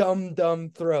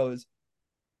dumb throws.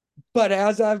 But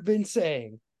as I've been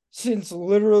saying, since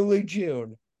literally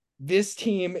June, this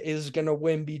team is going to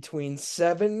win between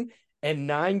 7 and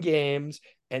 9 games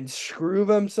and screw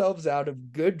themselves out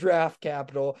of good draft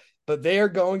capital, but they are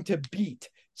going to beat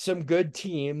some good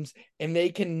teams, and they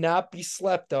cannot be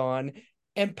slept on.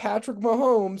 And Patrick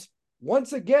Mahomes,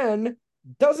 once again,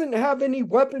 doesn't have any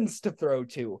weapons to throw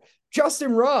to.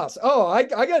 Justin Ross. Oh, I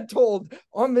got told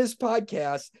on this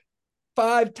podcast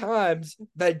 5 times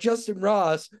that Justin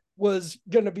Ross was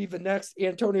going to be the next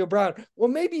Antonio Brown. Well,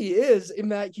 maybe he is, in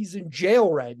that he's in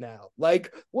jail right now.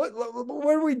 Like, what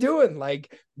are we doing?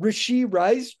 Like, Rashee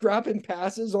Rice dropping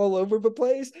passes all over the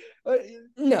place?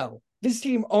 No. This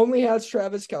team only has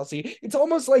Travis Kelce. It's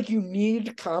almost like you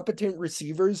need competent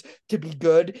receivers to be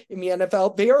good in the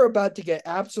NFL. They are about to get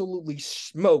absolutely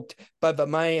smoked by the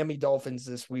Miami Dolphins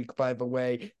this week, by the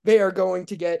way. They are going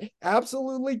to get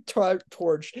absolutely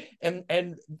torched,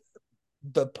 and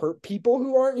the people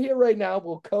who aren't here right now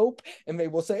will cope, and they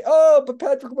will say, oh, but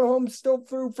Patrick Mahomes still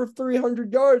threw for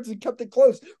 300 yards and kept it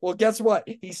close. Well, guess what?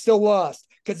 He still lost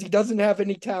because he doesn't have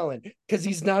any talent, because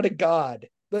he's not a god.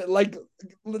 Like,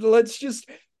 let's just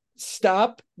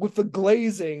stop with the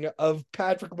glazing of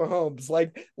Patrick Mahomes.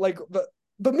 Like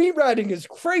the meat riding is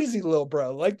crazy, little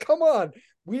bro. Like, come on.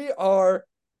 We are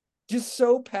just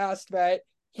so past that.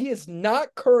 He is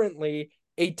not currently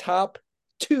a top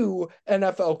 2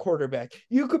 NFL quarterback.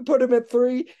 You could put him at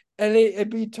 3, and it'd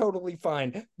be totally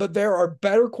fine. But there are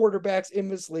better quarterbacks in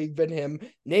this league than him,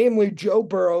 namely Joe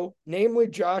Burrow, namely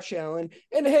Josh Allen,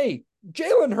 and hey,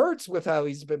 Jalen Hurts with how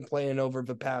he's been playing over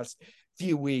the past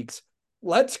few weeks.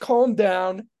 Let's calm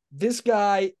down. This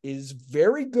guy is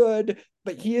very good,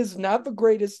 but he is not the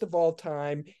greatest of all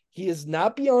time. He is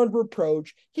not beyond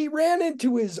reproach. He ran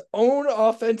into his own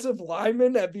offensive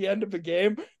lineman at the end of the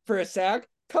game for a sack.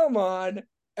 Come on.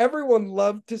 Everyone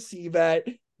loved to see that.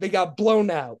 They got blown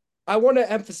out. I want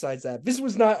to emphasize that. This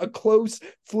was not a close,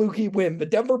 fluky win. The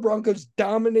Denver Broncos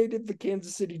dominated the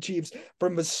Kansas City Chiefs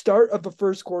from the start of the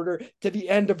first quarter to the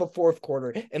end of the fourth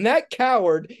quarter. And that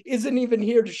coward isn't even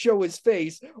here to show his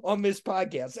face on this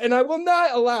podcast. And I will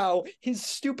not allow his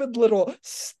stupid little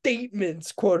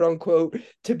statements, quote unquote,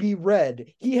 to be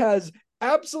read. He has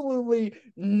absolutely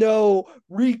no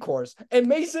recourse. And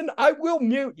Mason, I will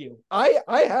mute you. I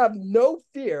have no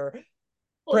fear.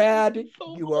 Brad,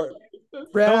 you are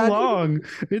Brad. So long.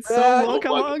 It's Brad, so long.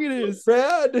 How long it is.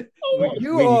 Brad, We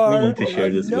need to share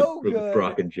this with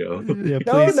Brock and Joe. Yeah,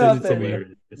 No, please send it to nothing.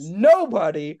 me.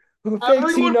 Nobody who thinks he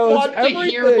Everyone knows wants to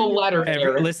hear the everything. letter,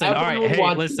 Eric. Listen, all right, Everyone hey,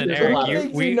 wants to listen, hear the Eric, letter.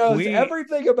 Thinks he knows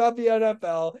everything about the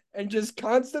NFL and just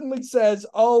constantly says,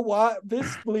 "Oh, what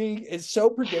this league is so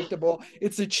predictable.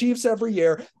 It's the Chiefs every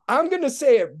year." I'm gonna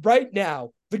say it right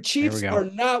now: the Chiefs are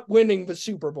not winning the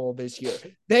Super Bowl this year.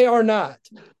 They are not.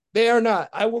 They are not.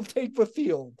 I will take the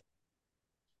field.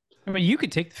 I mean, you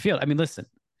could take the field. I mean, listen.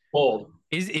 Bold.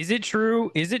 Is it true?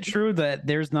 Is it true that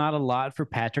there's not a lot for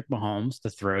Patrick Mahomes to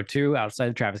throw to outside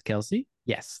of Travis Kelce?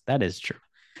 Yes, that is true.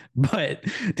 But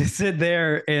to sit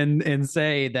there and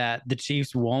say that the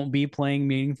Chiefs won't be playing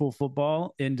meaningful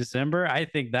football in December, I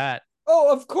think that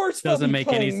of course they'll be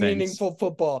playing meaningful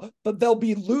football, but they'll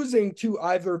be losing to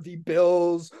either the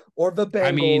Bills or the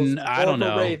Bengals or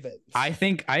the Ravens. I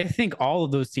think all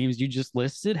of those teams you just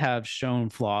listed have shown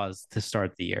flaws to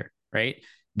start the year, right?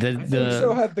 I think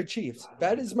so have the Chiefs.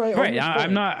 That is my right. only point.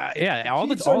 I'm not. Yeah, all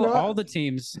these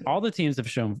teams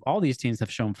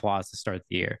have shown flaws to start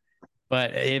the year.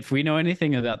 But if we know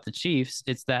anything about the Chiefs,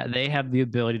 it's that they have the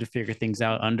ability to figure things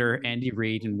out under Andy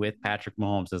Reid and with Patrick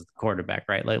Mahomes as the quarterback,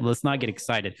 right? Like, let's not get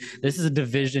excited. This is a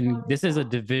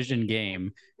division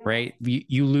game, right?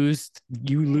 You lose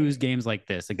games like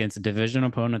this against a division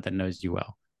opponent that knows you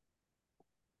well.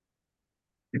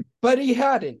 But he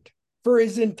hadn't for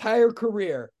his entire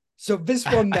career. So this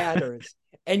one matters.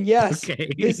 And yes,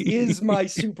 this is my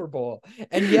Super Bowl.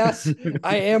 And yes,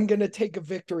 I am going to take a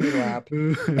victory lap.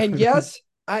 And yes,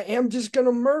 I am just going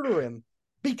to murder him.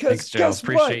 Because thanks, Joe. guess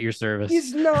Appreciate what? Your service.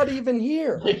 He's not even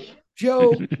here.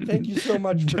 Joe, thank you so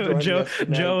much for joining us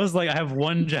tonight. Joe was like, I have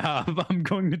one job. I'm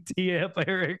going to tee up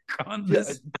Eric on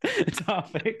this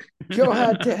topic. Joe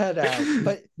had to head out,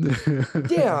 but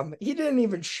damn, he didn't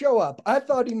even show up. I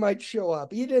thought he might show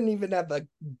up. He didn't even have the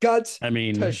guts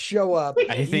to show up.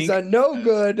 He's a no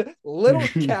good little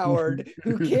coward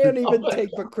who can't even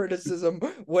take the criticism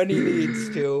when he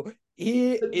needs to.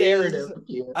 He is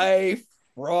a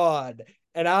fraud.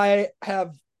 And I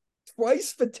have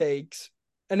twice the takes.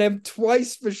 And I'm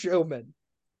twice the showman.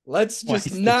 Let's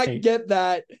just not get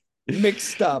that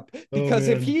mixed up. Because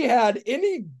if he had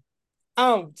any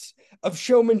ounce of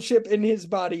showmanship in his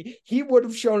body, he would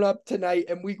have shown up tonight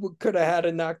and we could have had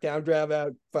a knockdown, drive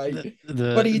out fight.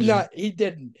 But he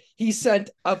didn't. He sent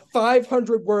a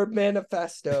 500-word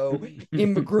manifesto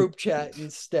in the group chat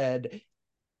instead.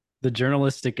 The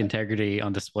journalistic integrity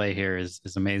on display here is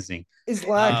amazing. Is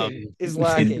lacking.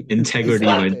 Integrity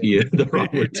might be the wrong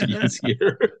word to use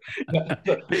here.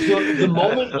 The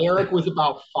moment Eric was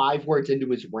about 5 words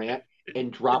into his rant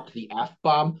and dropped the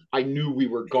F-bomb, I knew we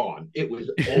were gone. It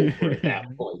was over at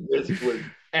that point. This was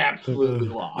absolutely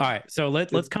lost. All right, so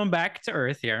let's come back to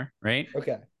earth here, right?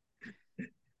 Okay.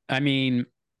 I mean,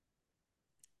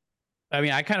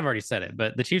 I kind of already said it,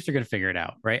 but the Chiefs are going to figure it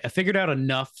out, right? I figured out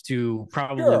enough to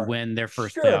probably win their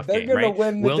first playoff game, right?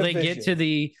 Will they get to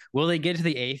the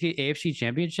AFC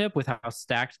Championship with how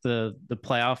stacked the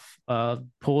playoff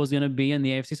pool is going to be in the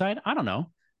AFC side? I don't know,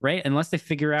 right? Unless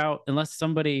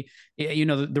somebody, one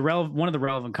of the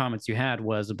relevant comments you had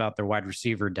was about their wide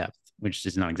receiver depth, which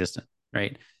is non-existent,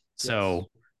 right? Yes. So,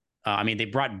 they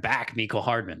brought back Mecole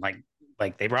Hardman,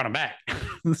 like they brought him back.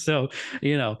 So,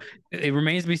 it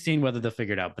remains to be seen whether they'll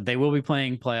figure it out, but they will be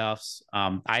playing playoffs.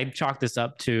 I chalk this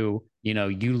up to,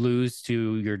 you lose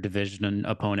to your division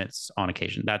opponents on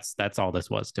occasion. That's all this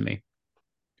was to me.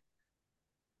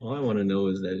 All I want to know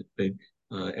is that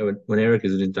And when Eric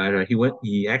is in Diner,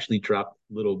 he actually dropped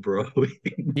Little Bro.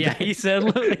 Yeah, he said,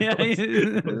 yeah,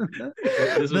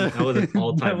 That was an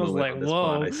all-time moment like, on this whoa.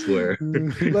 pod, I swear.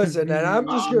 Listen, and I'm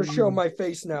just gonna show my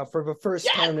face now for the first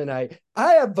time tonight.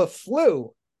 I have the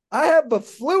flu.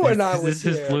 And I was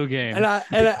this here. is flu game. And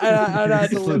I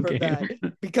delivered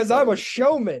that because I'm a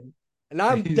showman and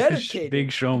I'm dedicated.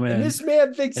 Big showman. And this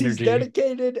man thinks energy. He's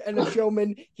dedicated and a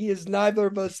showman. He is neither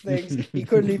of those things. He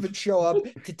couldn't even show up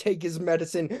to take his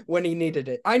medicine when he needed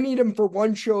it. I need him for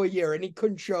one show a year, and he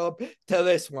couldn't show up to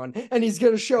this one. And he's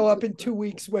going to show up in 2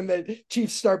 weeks when the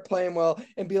Chiefs start playing well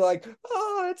and be like,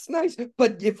 oh, that's nice.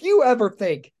 But if you ever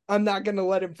think I'm not going to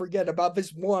let him forget about this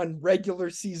one regular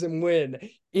season win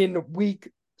in week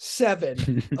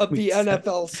 7 of the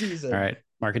NFL season. All right,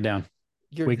 mark it down.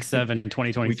 Week 7,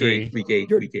 2023. Week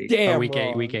eight. Damn week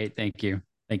 8. Thank you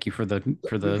for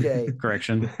the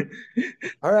correction.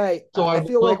 All right. So I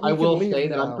feel like I will say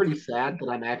now. that I'm pretty sad that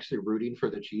I'm actually rooting for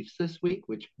the Chiefs this week,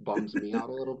 which bums me out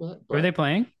a little bit. Where are they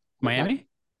playing? Miami?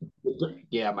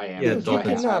 Yeah, Miami. Yeah, You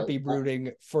cannot be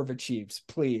rooting for the Chiefs,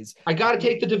 please. I got to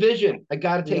take the division.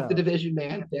 The division,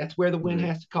 man. That's where the win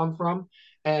has to come from.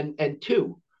 And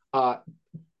two,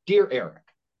 dear Eric,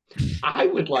 I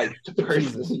would like to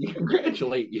personally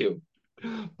congratulate you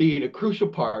being a crucial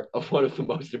part of one of the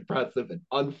most impressive and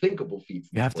unthinkable feats.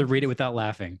 You have to read it without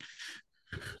laughing.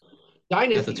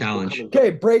 Dynasty. That's a challenge. Okay,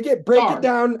 break it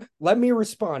down. Let me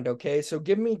respond, okay? So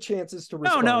give me chances to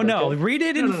respond. No. Okay? Read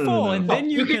it in full, and then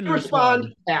you can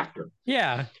respond after.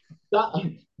 Yeah.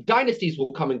 Dynasties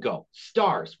will come and go.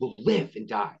 Stars will live and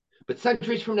die. But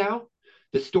centuries from now,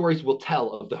 the stories will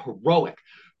tell of the heroic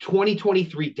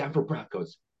 2023 Denver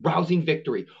Broncos rousing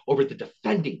victory over the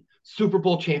defending Super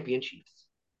Bowl champion Chiefs.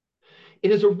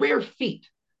 It is a rare feat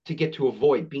to get to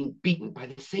avoid being beaten by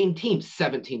the same team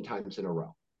 17 times in a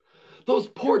row. Those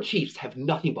poor Chiefs have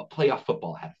nothing but playoff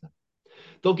football ahead of them.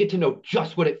 They'll get to know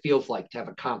just what it feels like to have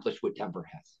accomplished what Denver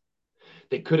has.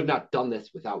 They could have not done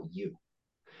this without you.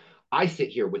 I sit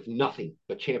here with nothing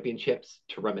but championships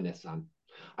to reminisce on.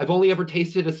 I've only ever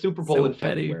tasted a Super Bowl in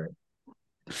February.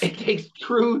 It takes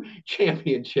true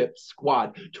championship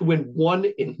squad to win 1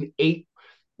 in 8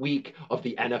 week of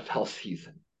the NFL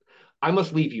season. I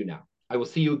must leave you now. I will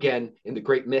see you again in the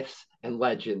great myths and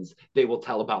legends they will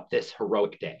tell about this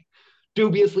heroic day.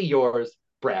 Dubiously yours,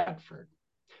 Bradford.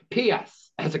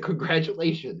 P.S. As a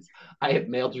congratulations, I have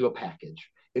mailed you a package.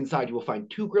 Inside you will find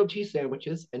 2 grilled cheese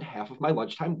sandwiches and half of my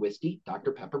lunchtime whiskey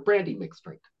Dr. Pepper brandy mixed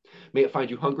drink. May it find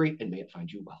you hungry and may it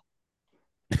find you well.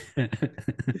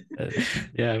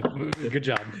 Yeah, good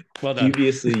job. Well done.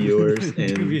 Dubiously yours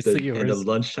and a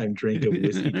lunchtime drink of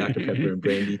whiskey, Dr. Pepper, and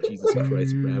brandy. Jesus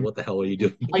Christ, Brad, what the hell are you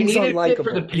doing? I need it for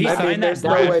the He signed that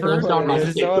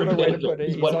there's no other way to put it.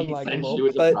 He's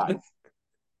unlikable. But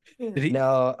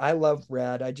no, I love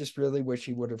Brad. I just really wish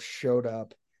he would have showed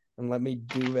up and let me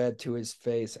do that to his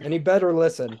face. And he better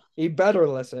listen.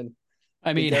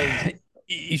 I mean,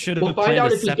 you should have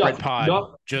planned a separate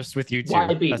pod just with you two.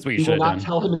 That's what you should have done. We will not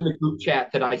tell him in the group chat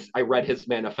that I read his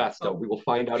manifesto. We will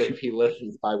find out if he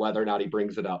listens by whether or not he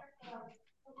brings it up.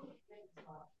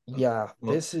 Yeah,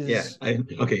 this is. Yeah,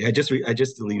 I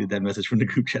just deleted that message from the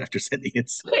group chat after sending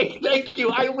it. Thank you.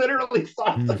 I literally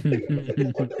saw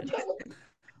something.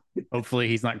 Hopefully,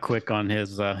 he's not quick on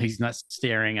his. He's not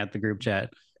staring at the group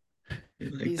chat.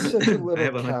 He's such a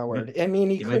little coward. I mean,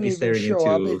 he couldn't even show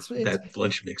up. It's that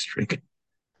lunch mix drink.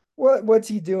 What's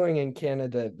he doing in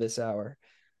Canada this hour?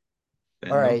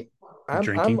 All right, I'm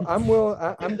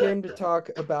game to talk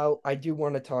about. I do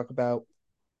want to talk about.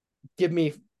 Give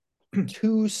me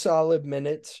 2 solid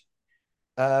minutes,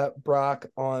 Brock,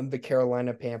 on the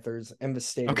Carolina Panthers and the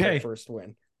state of their first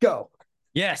win. Go.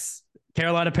 Yes,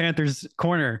 Carolina Panthers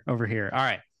corner over here. All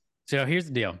right, so here's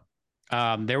the deal.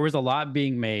 There was a lot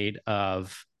being made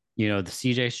of, the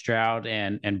CJ Stroud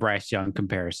and Bryce Young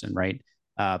comparison, right?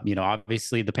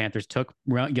 Obviously the Panthers took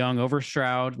Young over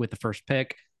Stroud with the first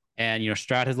pick, and,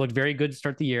 Stroud has looked very good to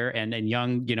start the year, and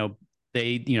Young,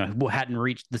 they, hadn't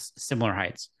reached this similar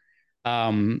heights.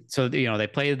 So, they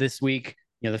played this week,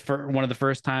 one of the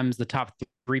first times the top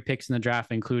 3 picks in the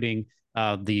draft, including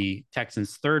the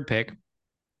Texans' 3rd pick,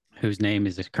 whose name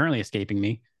is currently escaping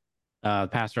me,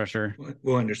 pass rusher.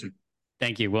 Will Anderson.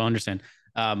 Thank you. Will Anderson.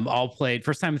 All played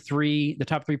first time the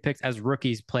top 3 picks as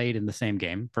rookies played in the same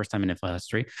game. First time in NFL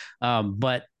history.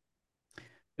 But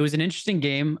it was an interesting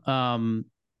game.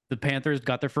 The Panthers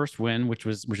got their first win, which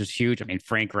was huge. I mean,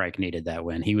 Frank Reich needed that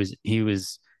win. He was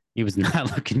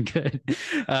not looking good.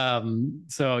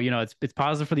 So, it's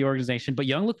positive for the organization, but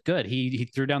Young looked good. He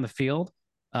threw down the field.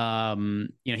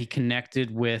 He connected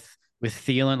with with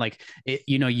Thielen. Like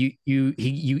he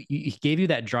gave you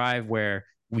that drive where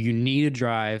you need a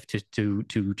drive to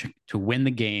win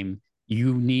the game.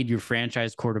 You need your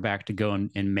franchise quarterback to go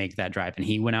and make that drive. And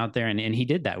he went out there and he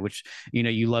did that, which,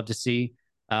 you love to see.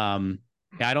 I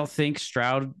don't think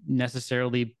Stroud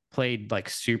necessarily played like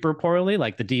super poorly,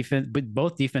 like the defense, but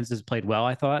both defenses played well,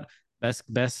 I thought.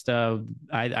 Best.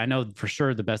 I know for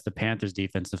sure the best the Panthers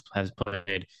defense has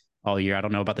played all year. I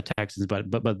don't know about the Texans, but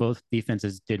both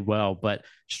defenses did well. But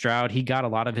Stroud, he got a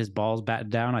lot of his balls batted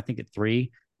down. I think at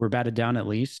 3 were batted down at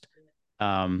least.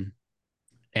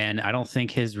 And I don't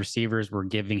think his receivers were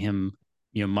giving him,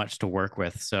 much to work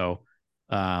with. So,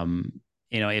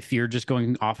 if you're just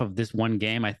going off of this one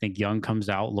game, I think Young comes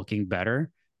out looking better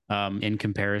in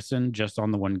comparison just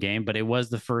on the one game. But I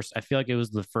feel like it was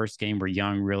the first game where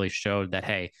Young really showed that,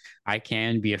 hey, I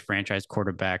can be a franchise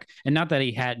quarterback. And not that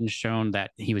he hadn't shown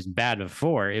that he was bad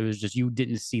before. It was just you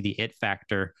didn't see the it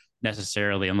factor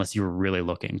necessarily unless you were really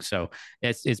looking. So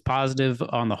it's positive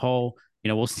on the whole.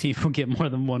 We'll see if we'll get more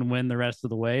than one win the rest of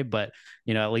the way. But,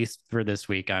 at least for this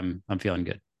week, I'm feeling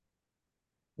good.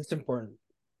 It's important.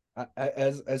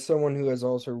 As someone who has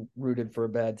also rooted for a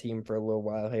bad team for a little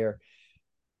while here,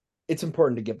 it's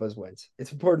important to get those wins.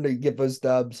 It's important to get those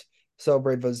dubs,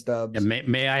 celebrate those dubs. And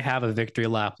may I have a victory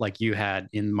lap like you had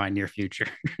in my near future?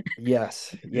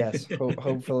 Yes.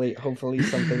 Hopefully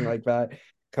something like that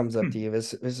comes up to you.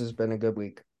 This has been a good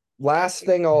week. Last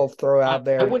thing I'll throw out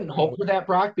there. I wouldn't hope for that,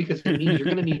 Brock, because it means you're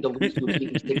going to need to lose to a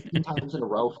team 16 times in a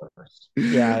row first.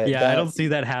 Yeah, I don't see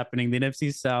that happening. The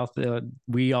NFC South,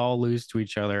 we all lose to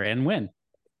each other and win.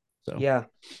 So yeah,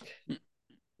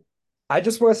 I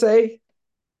just want to say,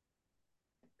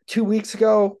 2 weeks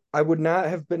ago, I would not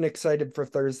have been excited for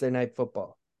Thursday Night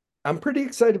Football. I'm pretty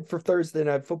excited for Thursday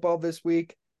Night Football this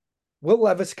week. Will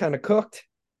Levis kind of cooked.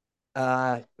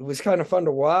 It was kind of fun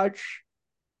to watch.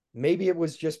 Maybe it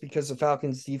was just because the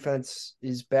Falcons' defense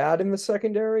is bad in the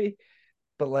secondary,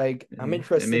 but I'm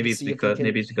interested. And maybe it's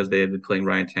because they have been playing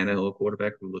Ryan Tannehill, a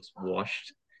quarterback who looks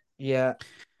washed. Yeah,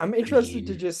 I'm interested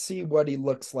to just see what he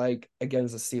looks like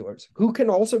against the Steelers, who can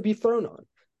also be thrown on.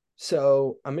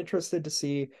 So I'm interested to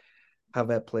see how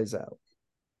that plays out.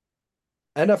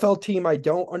 NFL team I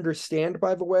don't understand,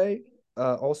 by the way.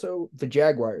 Also, the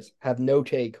Jaguars. Have no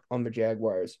take on the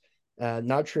Jaguars.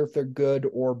 Not sure if they're good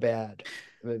or bad.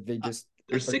 They're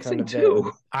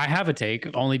 6-2. I have a take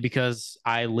only because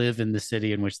I live in the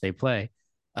city in which they play.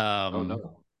 They're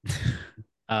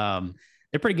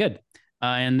pretty good.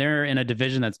 And they're in a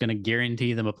division that's going to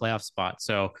guarantee them a playoff spot.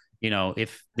 So,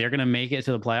 if they're going to make it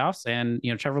to the playoffs and,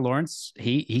 Trevor Lawrence,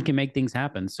 he can make things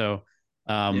happen. So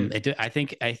I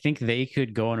think they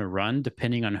could go on a run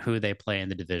depending on who they play in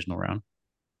the divisional round.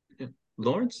 Yeah.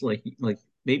 Lawrence,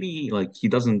 maybe he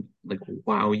doesn't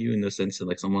wow you in the sense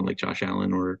that someone like Josh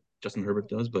Allen or Justin Herbert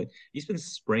does, but he's been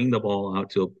spraying the ball out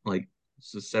to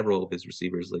several of his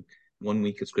receivers. 1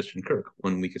 week is Christian Kirk,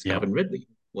 1 week is Calvin Ridley,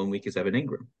 1 week is Evan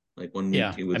Ingram. 1 week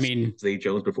it was Zay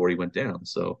Jones before he went down.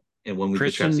 So, and 1 week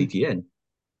was Travis Etienne.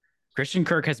 Christian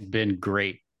Kirk has been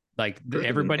great.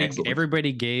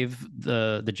 Everybody gave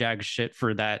the Jags shit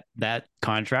for that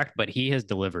contract, but he has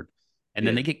delivered. And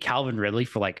then they get Calvin Ridley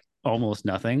for almost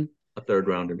nothing. A third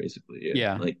rounder, basically.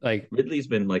 Yeah. Ridley's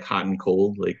been hot and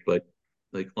cold, but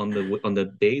on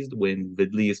the days when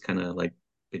Ridley is kind of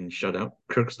been shut out,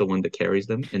 Kirk's the one that carries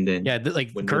them. And then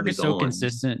Kirk is so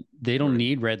consistent, they don't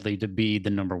need Ridley to be the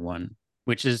number one,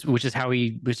 which is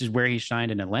where he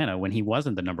shined in Atlanta when he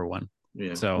wasn't the number one.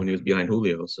 Yeah. So when he was behind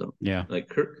Julio. So yeah,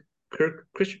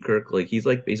 Christian Kirk, he's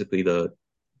basically the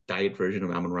diet version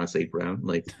of Amon-Ra St. Brown,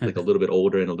 a little bit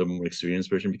older and a little more experienced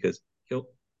version, because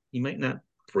he might not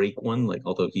break one,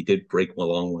 although he did break one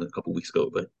long one a couple weeks ago,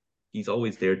 but he's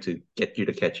always there to get you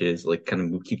to catches,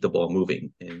 kind of keep the ball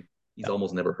moving, and he's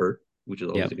almost never hurt, which is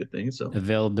always a good thing. So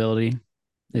availability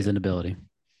is an ability.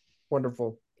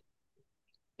 Wonderful.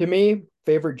 To me,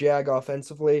 favorite Jag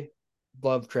offensively,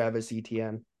 love Travis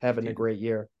Etienne, having a great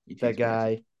year. That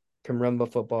guy can run the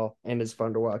football and is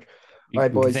fun to watch. All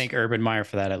right, boys. Thank Urban Meyer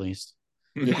for that at least.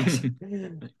 Yes.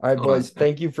 All right, boys.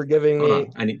 Thank you for giving me.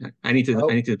 I need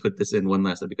to put this in one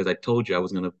last time, because I told you I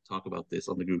was going to talk about this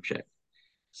on the group chat.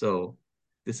 So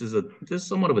this is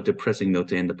somewhat of a depressing note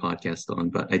to end the podcast on,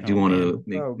 but I do want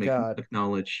to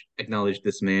acknowledge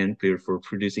this man for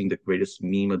producing the greatest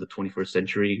meme of the 21st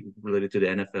century related to the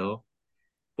NFL.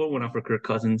 Pour one out for Kirk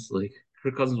Cousins.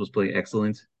 Kirk Cousins was playing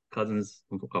excellent. Cousins,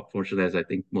 unfortunately, as I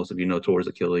think most of you know, tore his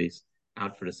Achilles,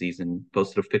 out for the season.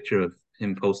 Posted a picture of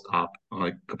him post-op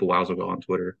a couple hours ago on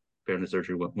Twitter. Apparently the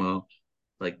surgery went well.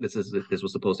 This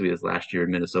was supposed to be his last year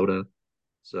in Minnesota.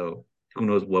 So who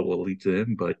knows what will lead to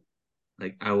him, but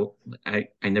like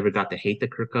I never got the hate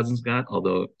that Kirk Cousins got,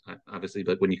 although obviously,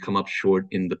 like when you come up short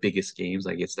in the biggest games,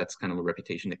 I guess that's kind of a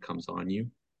reputation that comes on you.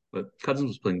 But Cousins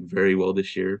was playing very well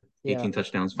this year. Yeah. 18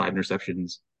 touchdowns, 5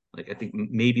 interceptions. Like I think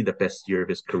maybe the best year of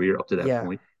his career up to that Yeah.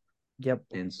 point. Yep.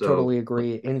 And so Totally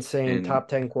agree. Insane and top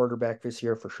 10 quarterback this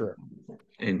year for sure.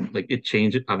 and like it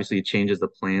changes the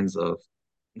plans of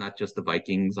not just the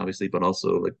Vikings, obviously, but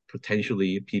also like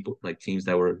potentially people like teams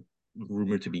that were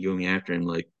rumored to be going after him,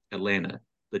 like Atlanta,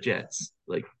 the Jets.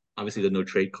 Like obviously the no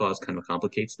trade clause kind of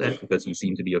complicates that because he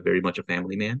seemed to be a very much a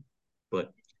family man.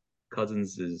 But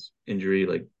Cousins' injury,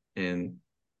 like, and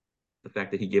the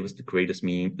fact that he gave us the greatest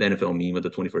meme, the NFL meme of the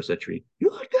 21st century. You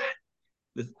like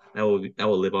that? That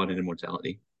will live on in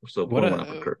immortality. So pour one out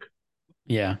for Kirk.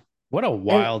 Yeah. What a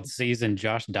wild season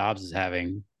Josh Dobbs is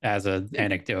having as an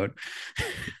anecdote.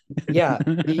 Yeah.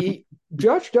 The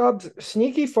Josh Dobbs,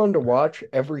 sneaky fun to watch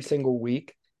every single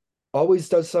week. Always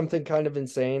does something kind of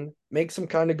insane. Makes some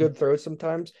kind of good throws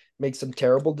sometimes. Makes some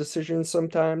terrible decisions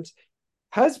sometimes.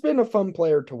 Has been a fun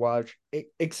player to watch.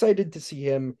 Excited to see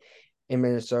him in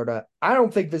Minnesota. I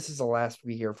don't think this is the last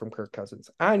we hear from Kirk Cousins.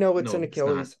 I know it's an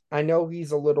Achilles. I know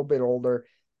he's a little bit older,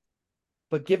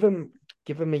 but give him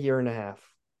a year and a half.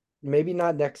 Maybe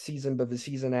not next season, but the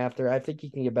season after. I think he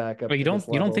can get back up. But you don't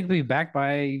think he'll be back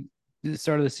by the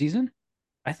start of the season?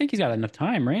 I think he's got enough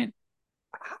time, right?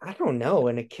 I don't know.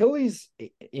 An Achilles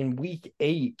in week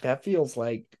 8, that feels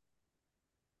like.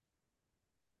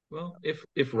 Well,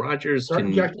 if Rodgers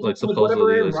can like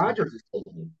supposedly Aaron Rodgers is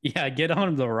taking. Yeah, get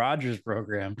on the Rodgers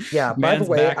program. Yeah, by the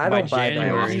way, I don't buy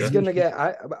January. that. He's gonna get.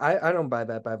 I don't buy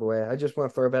that. By the way, I just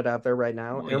want to throw that out there right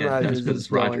now. Aaron Rodgers is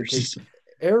going to.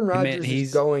 Aaron Rodgers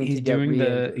is going to get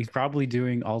re-injured. He's probably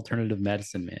doing alternative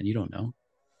medicine, man. You don't know.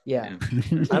 Yeah.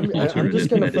 I'm just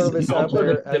going to throw this out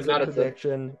there as a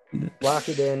prediction. Lock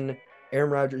it in. Aaron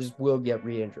Rodgers will get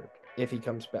re-injured if he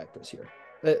comes back this year.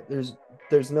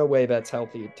 There's no way that's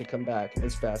healthy to come back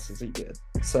as fast as he did.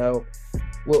 So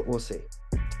we'll see.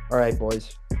 All right,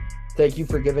 boys. Thank you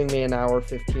for giving me an hour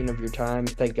 15 of your time.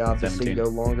 Thank God this didn't go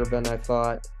longer than I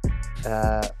thought.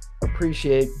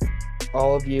 Appreciate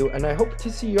all of you, and I hope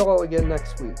to see you all again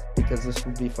next week because this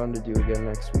would be fun to do again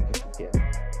next week if we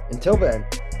can. Until then,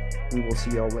 we will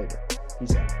see y'all later.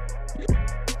 Peace out.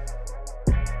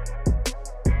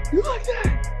 You like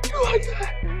that? You like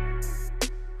that?